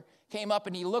churchgoer came up,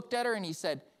 and he looked at her and he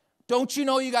said, don't you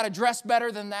know you got to dress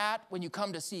better than that when you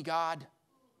come to see God?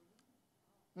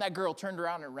 And that girl turned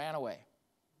around and ran away.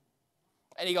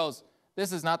 And he goes,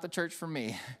 this is not the church for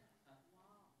me.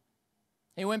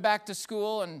 He went back to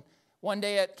school, and one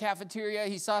day at cafeteria,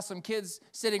 he saw some kids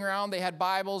sitting around. They had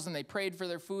Bibles, and they prayed for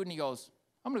their food, and he goes,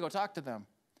 I'm going to go talk to them.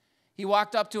 He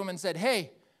walked up to them and said,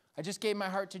 hey, I just gave my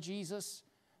heart to Jesus,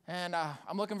 and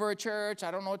I'm looking for a church.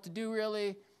 I don't know what to do,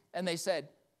 really. And they said,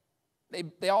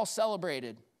 they all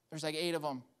celebrated. There's like 8 of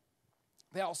them.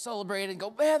 They all celebrated and go,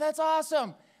 man, that's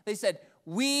awesome. They said,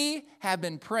 we have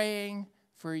been praying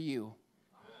for you.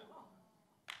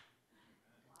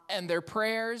 And their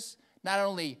prayers, not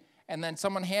only, and then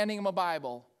someone handing him a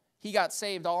Bible, he got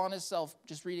saved all on himself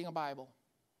just reading a Bible.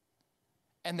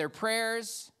 And their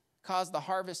prayers caused the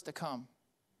harvest to come.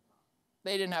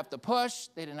 They didn't have to push.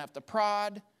 They didn't have to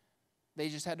prod. They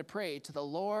just had to pray to the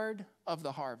Lord of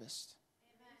the harvest.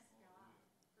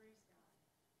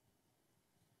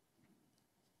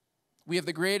 We have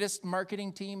the greatest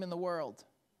marketing team in the world.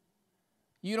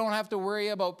 You don't have to worry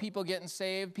about people getting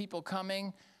saved, people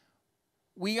coming.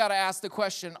 We got to ask the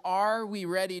question, are we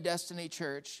ready, Destiny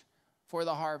Church, for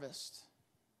the harvest?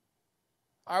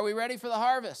 Are we ready for the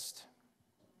harvest?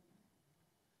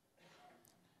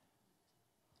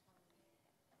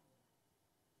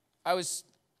 I was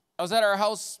at our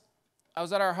house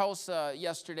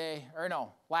yesterday, or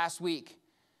no, last week.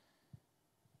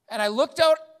 And I looked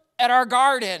out at our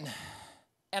garden,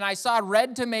 and I saw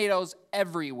red tomatoes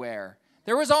everywhere.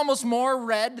 There was almost more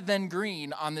red than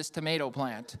green on this tomato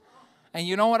plant. And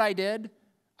you know what I did?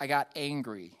 I got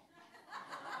angry.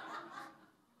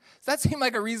 Does that seem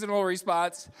like a reasonable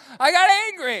response? I got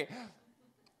angry.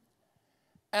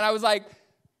 And I was like,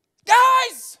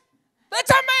 guys, the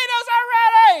tomatoes are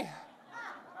ready.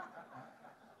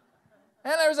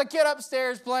 And there was a kid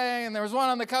upstairs playing, and there was one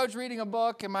on the couch reading a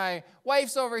book, and my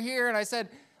wife's over here, and I said,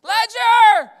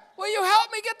 Ledger, will you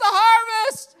help me get the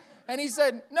harvest? And he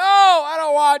said, no, I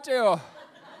don't want to.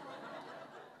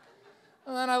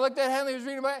 And then I looked at Henley, who was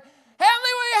reading a book.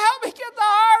 Henley, will you help me get the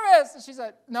harvest? And she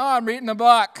said, no, I'm reading a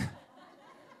book.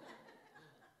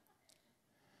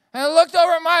 And I looked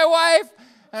over at my wife,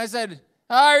 and I said,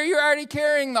 oh, you're already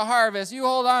carrying the harvest. You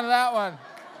hold on to that one.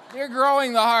 You're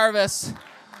growing the harvest.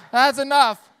 That's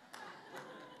enough.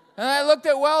 And I looked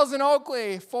at Wells and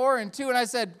Oakley, 4 and 2, and I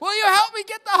said, will you help me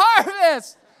get the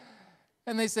harvest?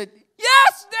 And they said,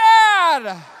 yes, Dad.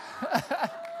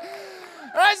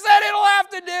 And I said, it'll have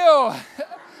to do.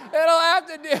 It'll have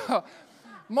to do.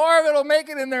 More of it will make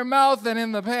it in their mouth than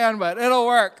in the pan, but it'll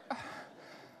work.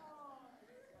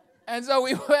 And so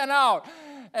we went out,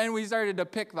 and we started to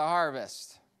pick the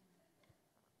harvest.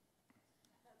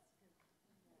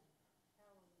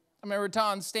 I remember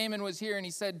Tom Stamen was here, and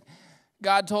he said,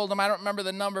 God told him, I don't remember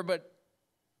the number, but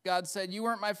God said, you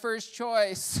weren't my first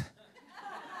choice.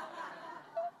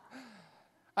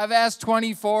 I've asked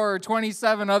 24 or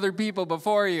 27 other people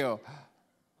before you.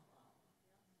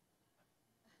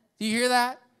 Do you hear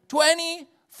that?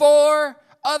 24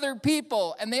 other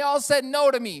people, and they all said no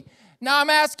to me. Now I'm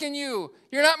asking you,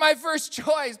 you're not my first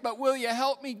choice, but will you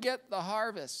help me get the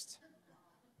harvest?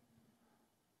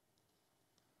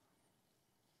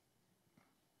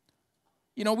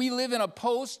 You know, we live in a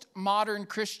post-modern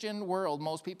Christian world,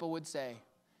 most people would say.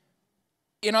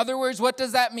 In other words, what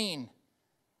does that mean?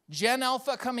 Gen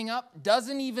Alpha coming up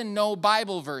doesn't even know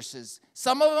Bible verses.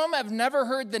 Some of them have never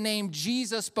heard the name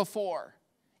Jesus before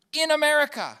in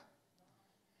America.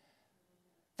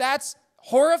 That's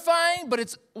horrifying, but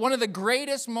it's one of the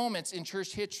greatest moments in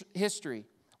church history.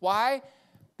 Why?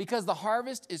 Because the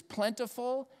harvest is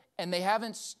plentiful, and they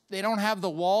don't have the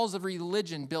walls of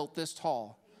religion built this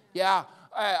tall. Yeah,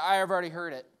 I have already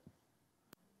heard it.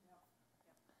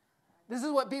 This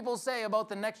is what people say about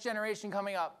the next generation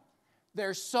coming up.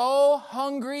 They're so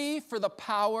hungry for the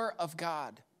power of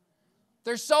God.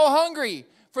 They're so hungry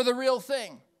for the real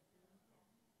thing.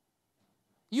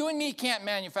 You and me can't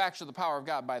manufacture the power of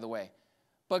God, by the way.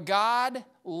 But God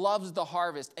loves the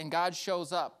harvest, and God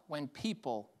shows up when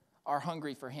people are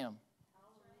hungry for Him.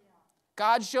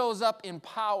 God shows up in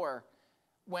power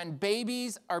when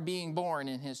babies are being born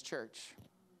in His church.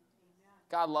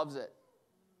 God loves it.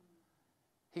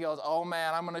 He goes, oh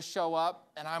man, I'm going to show up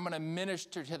and I'm going to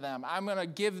minister to them. I'm going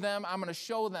to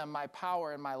show them my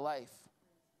power in my life.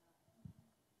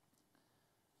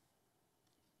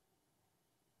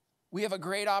 We have a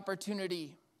great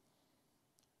opportunity.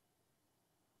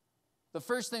 The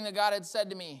first thing that God had said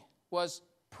to me was,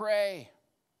 pray.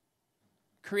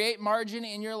 Create margin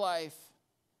in your life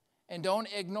and don't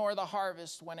ignore the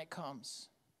harvest when it comes.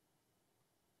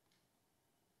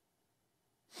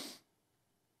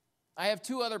 I have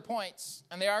 2 other points,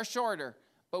 and they are shorter,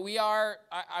 but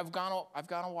I've gone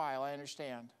a while, I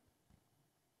understand.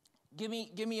 Give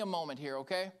me a moment here,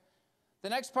 okay? The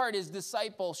next part is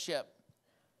discipleship.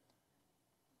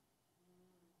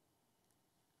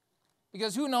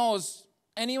 Because who knows,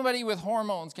 anybody with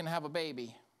hormones can have a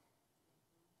baby.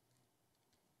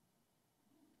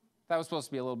 That was supposed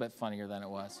to be a little bit funnier than it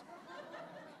was.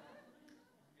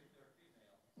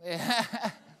 Yeah.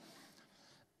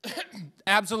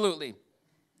 Absolutely.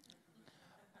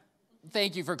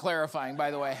 Thank you for clarifying,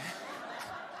 by the way.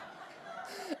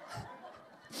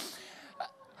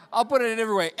 I'll put it a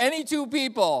different way. Any 2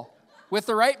 people with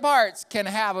the right parts can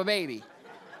have a baby.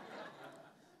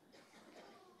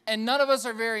 And none of us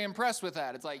are very impressed with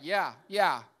that. It's like, yeah,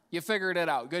 you figured it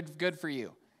out. Good for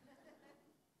you.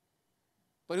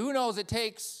 But who knows, it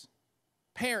takes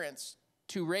parents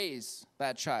to raise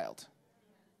that child.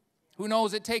 Who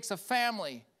knows, it takes a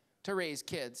family to raise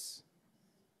kids.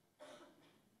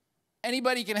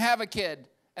 Anybody can have a kid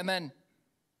and then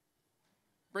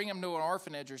bring him to an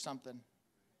orphanage or something.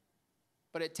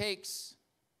 But it takes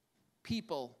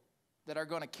people that are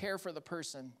going to care for the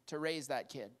person to raise that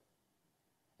kid.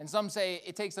 And some say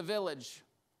it takes a village.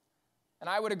 And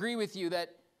I would agree with you that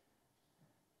it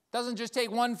doesn't just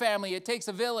take one family, it takes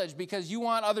a village, because you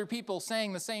want other people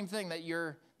saying the same thing that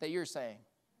you're saying.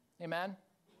 Amen?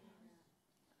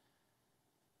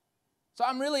 So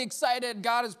I'm really excited.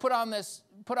 God has put on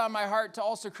my heart to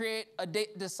also create a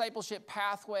discipleship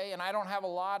pathway, and I don't have a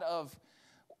lot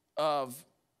of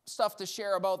stuff to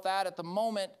share about that at the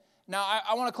moment, Now,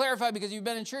 I want to clarify, because you've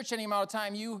been in church any amount of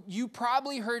time, you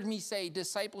probably heard me say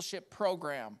discipleship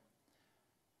program.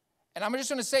 And I'm just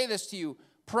going to say this to you.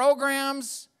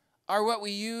 Programs are what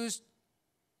we use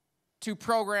to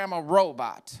program a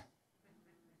robot.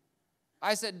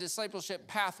 I said discipleship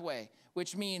pathway,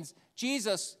 which means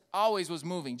Jesus always was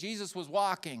moving. Jesus was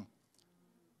walking.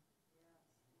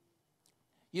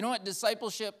 You know what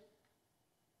discipleship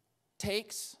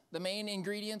takes? The main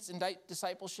ingredients in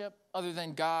discipleship, other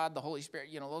than God, the Holy Spirit,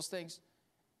 those things,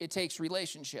 it takes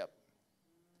relationship.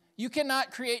 You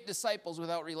cannot create disciples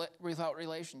without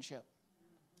relationship.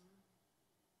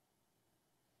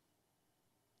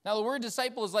 Now, the word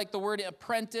disciple is like the word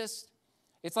apprentice.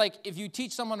 It's like if you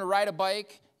teach someone to ride a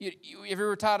bike. If you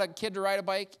ever taught a kid to ride a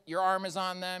bike, your arm is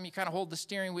on them. You kind of hold the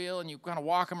steering wheel and you kind of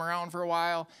walk them around for a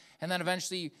while. And then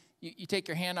eventually you take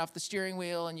your hand off the steering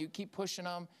wheel and you keep pushing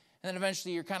them. And then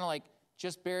eventually you're kind of like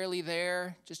just barely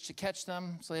there just to catch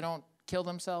them so they don't kill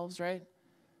themselves, right?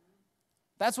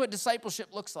 That's what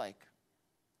discipleship looks like.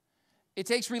 It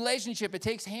takes relationship. It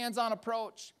takes hands-on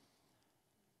approach.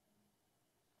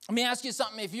 Let me ask you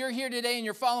something. If you're here today and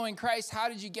you're following Christ, how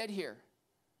did you get here?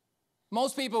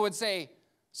 Most people would say,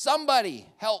 somebody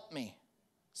helped me.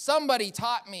 Somebody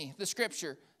taught me the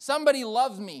scripture. Somebody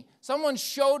loved me. Someone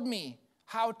showed me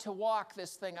how to walk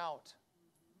this thing out.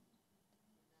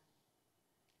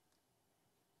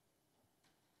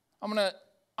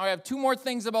 I have two more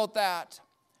things about that,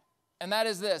 and that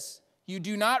is this. You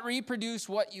do not reproduce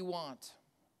what you want.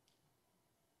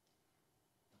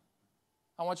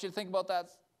 I want you to think about that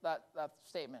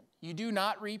statement. You do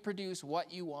not reproduce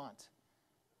what you want.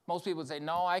 Most people would say,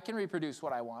 no, I can reproduce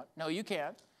what I want. No, you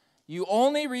can't. You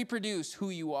only reproduce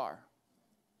who you are.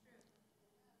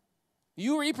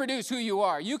 You reproduce who you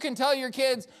are. You can tell your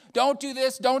kids, don't do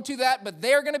this, don't do that, but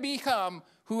they're going to become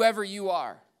whoever you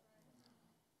are.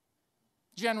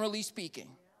 Generally speaking.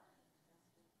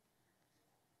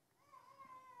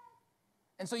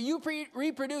 And so you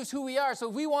reproduce who we are. So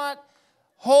if we want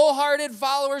wholehearted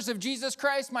followers of Jesus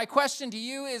Christ, my question to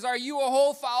you is, are you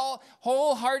a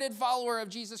wholehearted follower of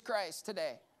Jesus Christ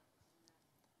today?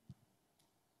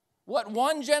 What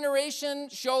one generation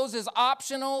shows as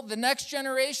optional, the next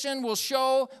generation will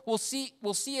see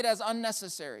it as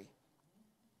unnecessary.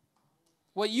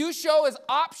 What you show as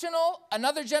optional,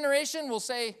 another generation will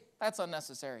say, that's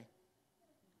unnecessary.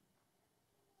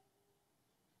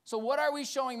 So what are we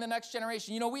showing the next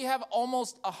generation? We have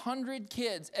almost 100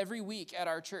 kids every week at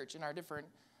our church in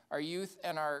our youth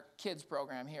and our kids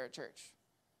program here at church.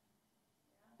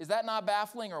 Is that not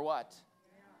baffling or what?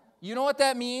 You know what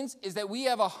that means? Is that we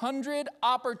have 100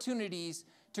 opportunities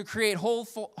to create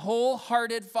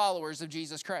wholehearted followers of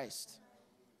Jesus Christ.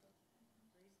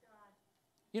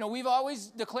 We've always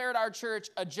declared our church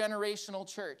a generational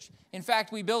church. In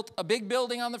fact, we built a big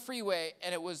building on the freeway,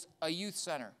 and it was a youth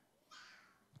center.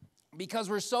 Because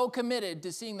we're so committed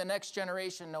to seeing the next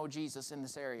generation know Jesus in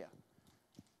this area.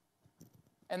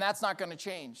 And that's not going to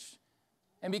change.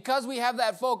 And because we have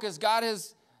that focus,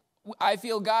 I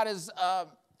feel God has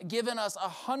given us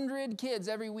 100 kids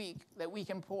every week that we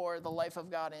can pour the life of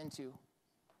God into.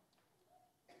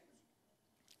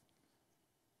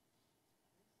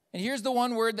 And here's the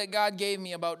one word that God gave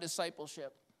me about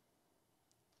discipleship.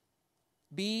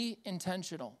 Be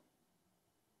intentional.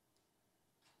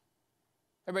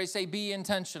 Everybody say, be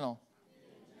intentional.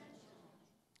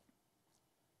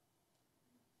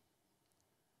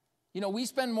 We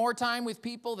spend more time with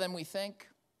people than we think.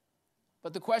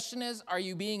 But the question is, are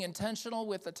you being intentional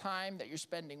with the time that you're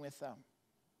spending with them?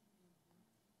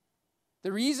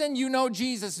 The reason you know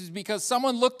Jesus is because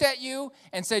someone looked at you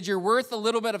and said, you're worth a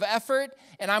little bit of effort,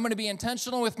 and I'm going to be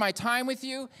intentional with my time with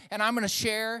you, and I'm going to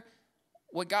share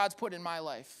what God's put in my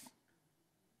life.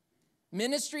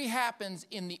 Ministry happens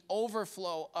in the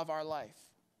overflow of our life.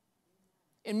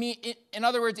 In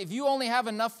other words, if you only have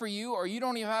enough for you, or you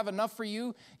don't even have enough for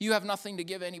you, you have nothing to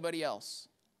give anybody else.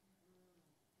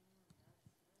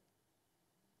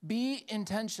 Be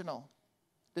intentional.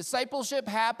 Discipleship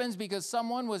happens because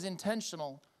someone was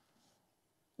intentional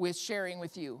with sharing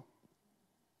with you.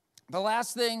 The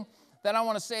last thing that I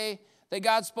want to say that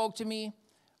God spoke to me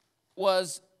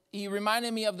was He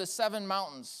reminded me of the 7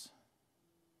 mountains.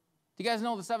 Do you guys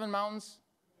know the 7 mountains?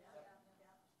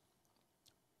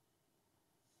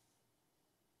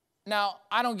 Now,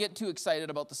 I don't get too excited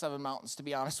about the 7 mountains, to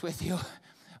be honest with you.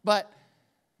 But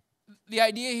the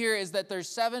idea here is that there's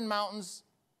 7 mountains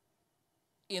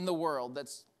in the world.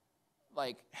 That's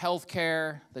like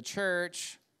healthcare, the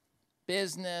church,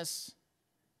 business,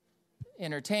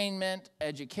 entertainment,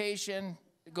 education.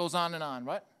 It goes on and on.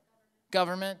 What?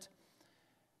 Government.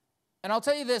 And I'll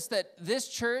tell you this, that this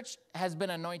church has been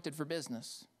anointed for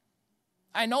business.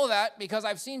 I know that because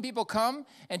I've seen people come,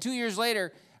 and 2 years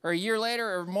later, or a year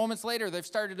later, or moments later, they've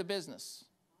started a business.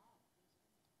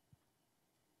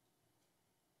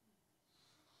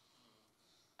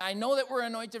 I know that we're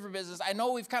anointed for business. I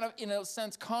know we've kind of, in a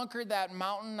sense, conquered that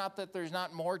mountain, not that there's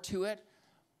not more to it.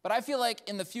 But I feel like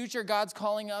in the future, God's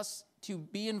calling us to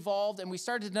be involved, and we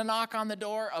started to knock on the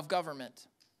door of government.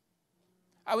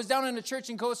 I was down in a church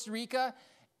in Costa Rica,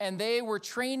 and they were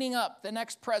training up the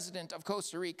next president of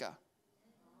Costa Rica.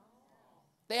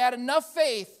 They had enough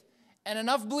faith and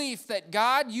enough belief that,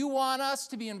 God, you want us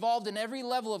to be involved in every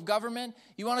level of government.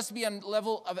 You want us to be on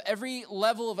level of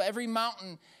every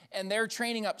mountain. And they're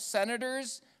training up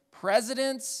senators,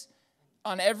 presidents,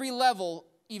 on every level,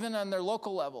 even on their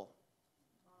local level.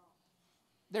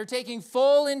 They're taking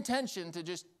full intention to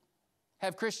just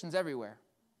have Christians everywhere.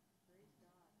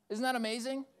 Isn't that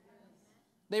amazing?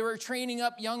 They were training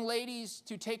up young ladies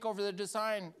to take over the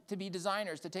design, to be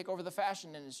designers, to take over the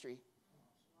fashion industry.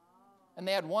 And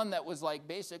they had one that was like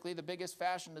basically the biggest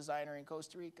fashion designer in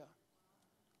Costa Rica.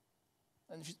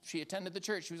 And she attended the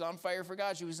church. She was on fire for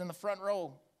God. She was in the front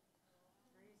row.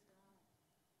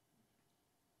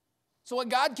 So what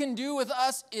God can do with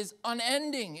us is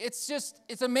unending. It's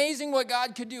amazing what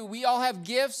God could do. We all have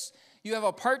gifts. You have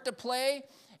a part to play.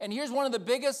 And here's one of the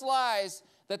biggest lies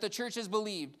that the church has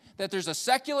believed, that there's a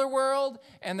secular world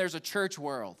and there's a church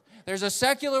world. There's a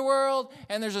secular world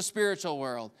and there's a spiritual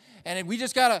world. And we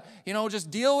just got to,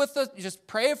 just deal with just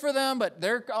pray for them, but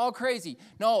they're all crazy.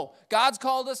 No, God's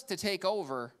called us to take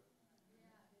over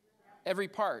every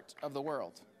part of the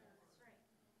world.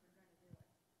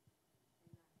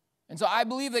 And so I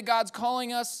believe that God's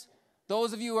calling us,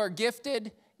 those of you who are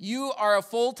gifted, you are a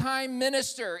full-time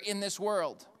minister in this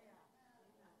world.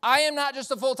 I am not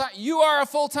just a full-time, you are a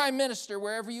full-time minister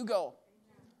wherever you go.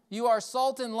 You are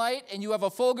salt and light, and you have a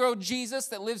full-grown Jesus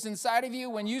that lives inside of you.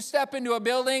 When you step into a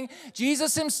building,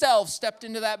 Jesus himself stepped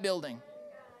into that building.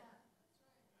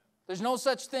 There's no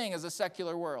such thing as a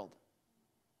secular world.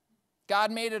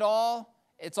 God made it all.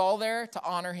 It's all there to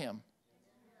honor him.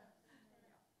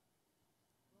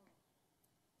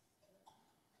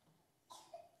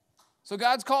 So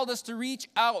God's called us to reach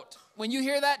out. When you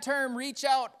hear that term, reach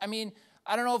out,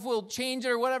 I don't know if we'll change it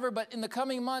or whatever, but in the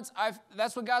coming months,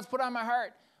 that's what God's put on my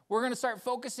heart. We're going to start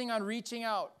focusing on reaching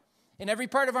out. In every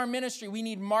part of our ministry, we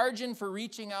need margin for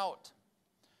reaching out.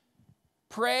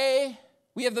 Pray.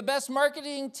 We have the best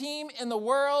marketing team in the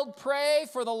world. Pray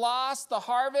for the lost, the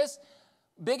harvest.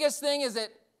 Biggest thing is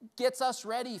it gets us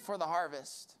ready for the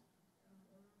harvest.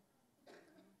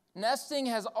 Nesting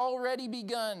has already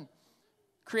begun.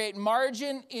 Create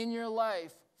margin in your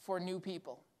life for new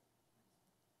people.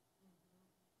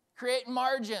 Create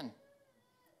margin.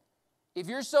 If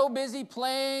you're so busy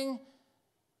playing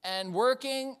and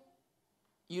working,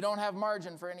 you don't have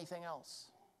margin for anything else.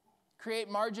 Create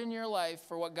margin in your life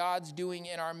for what God's doing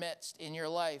in our midst, in your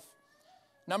life.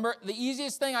 The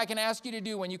easiest thing I can ask you to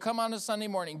do when you come on a Sunday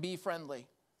morning, be friendly.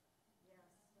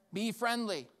 Be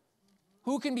friendly.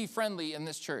 Who can be friendly in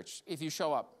this church if you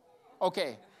show up?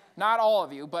 Okay, not all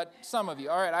of you, but some of you.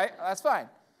 All right, that's fine.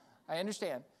 I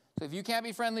understand. So if you can't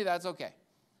be friendly, that's okay.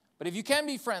 But if you can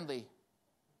be friendly,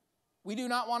 we do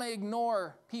not want to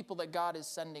ignore people that God is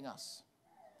sending us.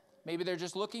 Maybe they're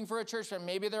just looking for a church friend.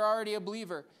 Maybe they're already a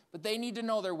believer, but they need to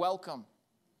know they're welcome.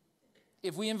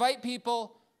 If we invite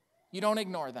people, you don't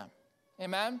ignore them.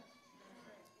 Amen?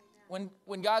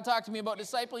 When God talked to me about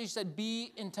discipling, he said,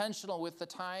 be intentional with the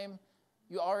time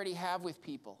you already have with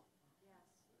people.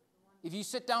 If you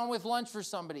sit down with lunch for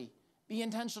somebody, be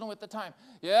intentional with the time.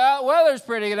 Yeah, weather's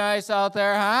pretty nice out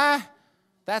there, huh?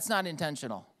 That's not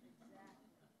intentional.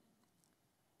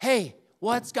 Hey,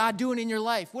 what's God doing in your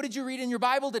life? What did you read in your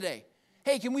Bible today?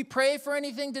 Hey, can we pray for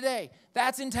anything today?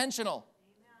 That's intentional.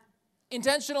 Amen.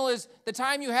 Intentional is the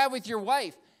time you have with your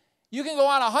wife. You can go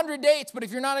on 100 dates, but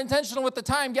if you're not intentional with the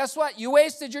time, guess what? You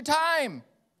wasted your time.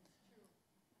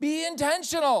 Be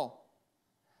intentional.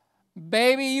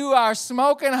 Baby, you are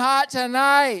smoking hot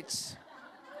tonight.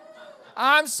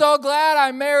 I'm so glad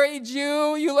I married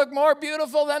you. You look more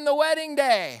beautiful than the wedding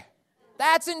day.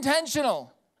 That's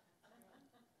intentional.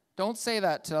 Don't say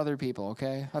that to other people,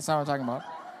 okay? That's not what I'm talking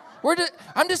about.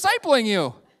 I'm discipling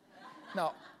you.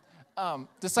 No.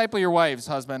 Disciple your wives,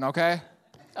 husband, okay?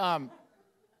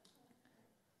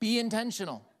 Be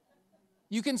intentional.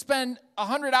 You can spend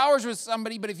 100 hours with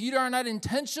somebody, but if you are not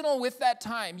intentional with that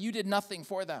time, you did nothing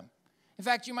for them. In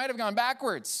fact, you might have gone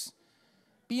backwards.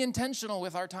 Be intentional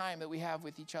with our time that we have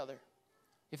with each other.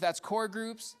 If that's core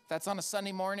groups, if that's on a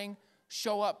Sunday morning,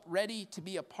 show up ready to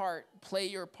be a part, play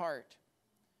your part.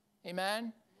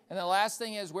 Amen? And the last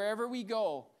thing is, wherever we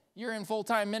go, you're in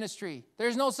full-time ministry.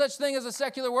 There's no such thing as a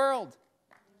secular world.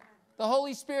 The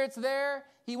Holy Spirit's there.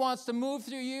 He wants to move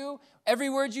through you. Every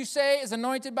word you say is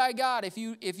anointed by God if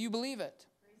you believe it.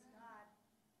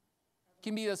 It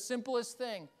can be the simplest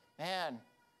thing. Man,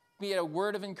 be it a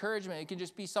word of encouragement. It can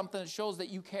just be something that shows that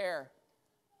you care.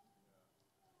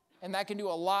 And that can do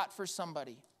a lot for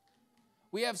somebody.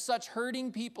 We have such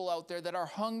hurting people out there that are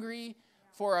hungry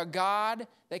for a God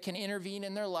that can intervene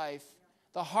in their life.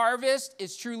 The harvest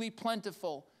is truly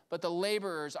plentiful, but the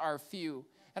laborers are few.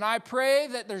 And I pray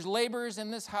that there's laborers in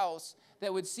this house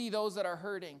that would see those that are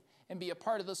hurting and be a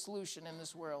part of the solution in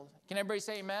this world. Can everybody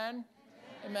say amen?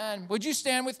 Amen. Amen. Would you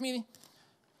stand with me?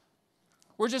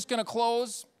 We're just going to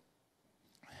close.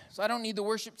 So I don't need the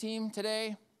worship team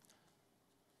today.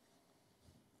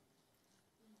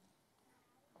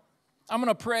 I'm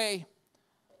going to pray.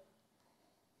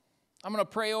 I'm going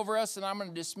to pray over us, and I'm going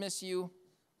to dismiss you.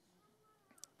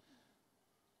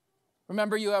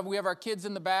 Remember, we have our kids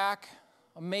in the back,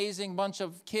 amazing bunch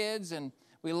of kids, and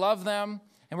we love them.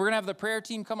 And we're going to have the prayer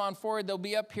team come on forward. They'll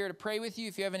be up here to pray with you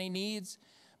if you have any needs.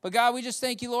 But God, we just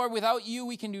thank you, Lord. Without you,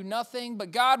 we can do nothing.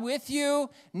 But God, with you,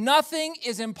 nothing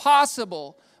is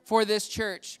impossible for this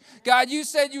church. God, you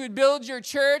said you would build your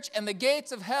church and the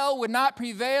gates of hell would not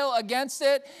prevail against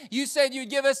it. You said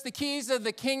you'd give us the keys of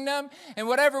the kingdom, and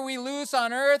whatever we loose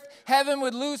on earth, heaven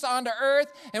would loose onto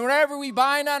earth, and whatever we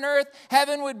bind on earth,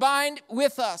 heaven would bind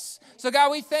with us. So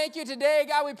God, we thank you today.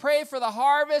 God, we pray for the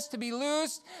harvest to be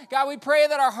loosed. God, we pray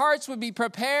that our hearts would be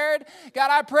prepared. God,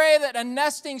 I pray that a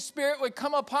nesting spirit would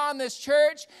come upon this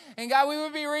church, and God, we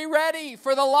would be ready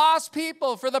for the lost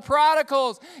people, for the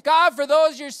prodigals. God, for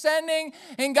those you're sending.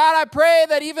 And God, I pray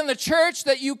that even the church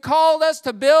that you called us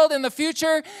to build in the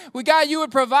future, God, you would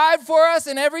provide for us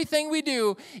in everything we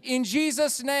do in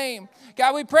Jesus' name.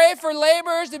 God, we pray for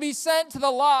laborers to be sent to the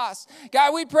lost.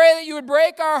 God, we pray that you would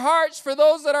break our hearts for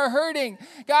those that are hurting.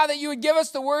 God, that you would give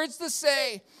us the words to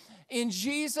say in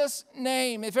Jesus'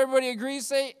 name. If everybody agrees,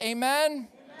 say amen.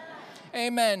 Amen.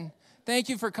 Amen. Thank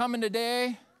you for coming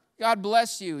today. God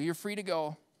bless you. You're free to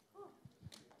go.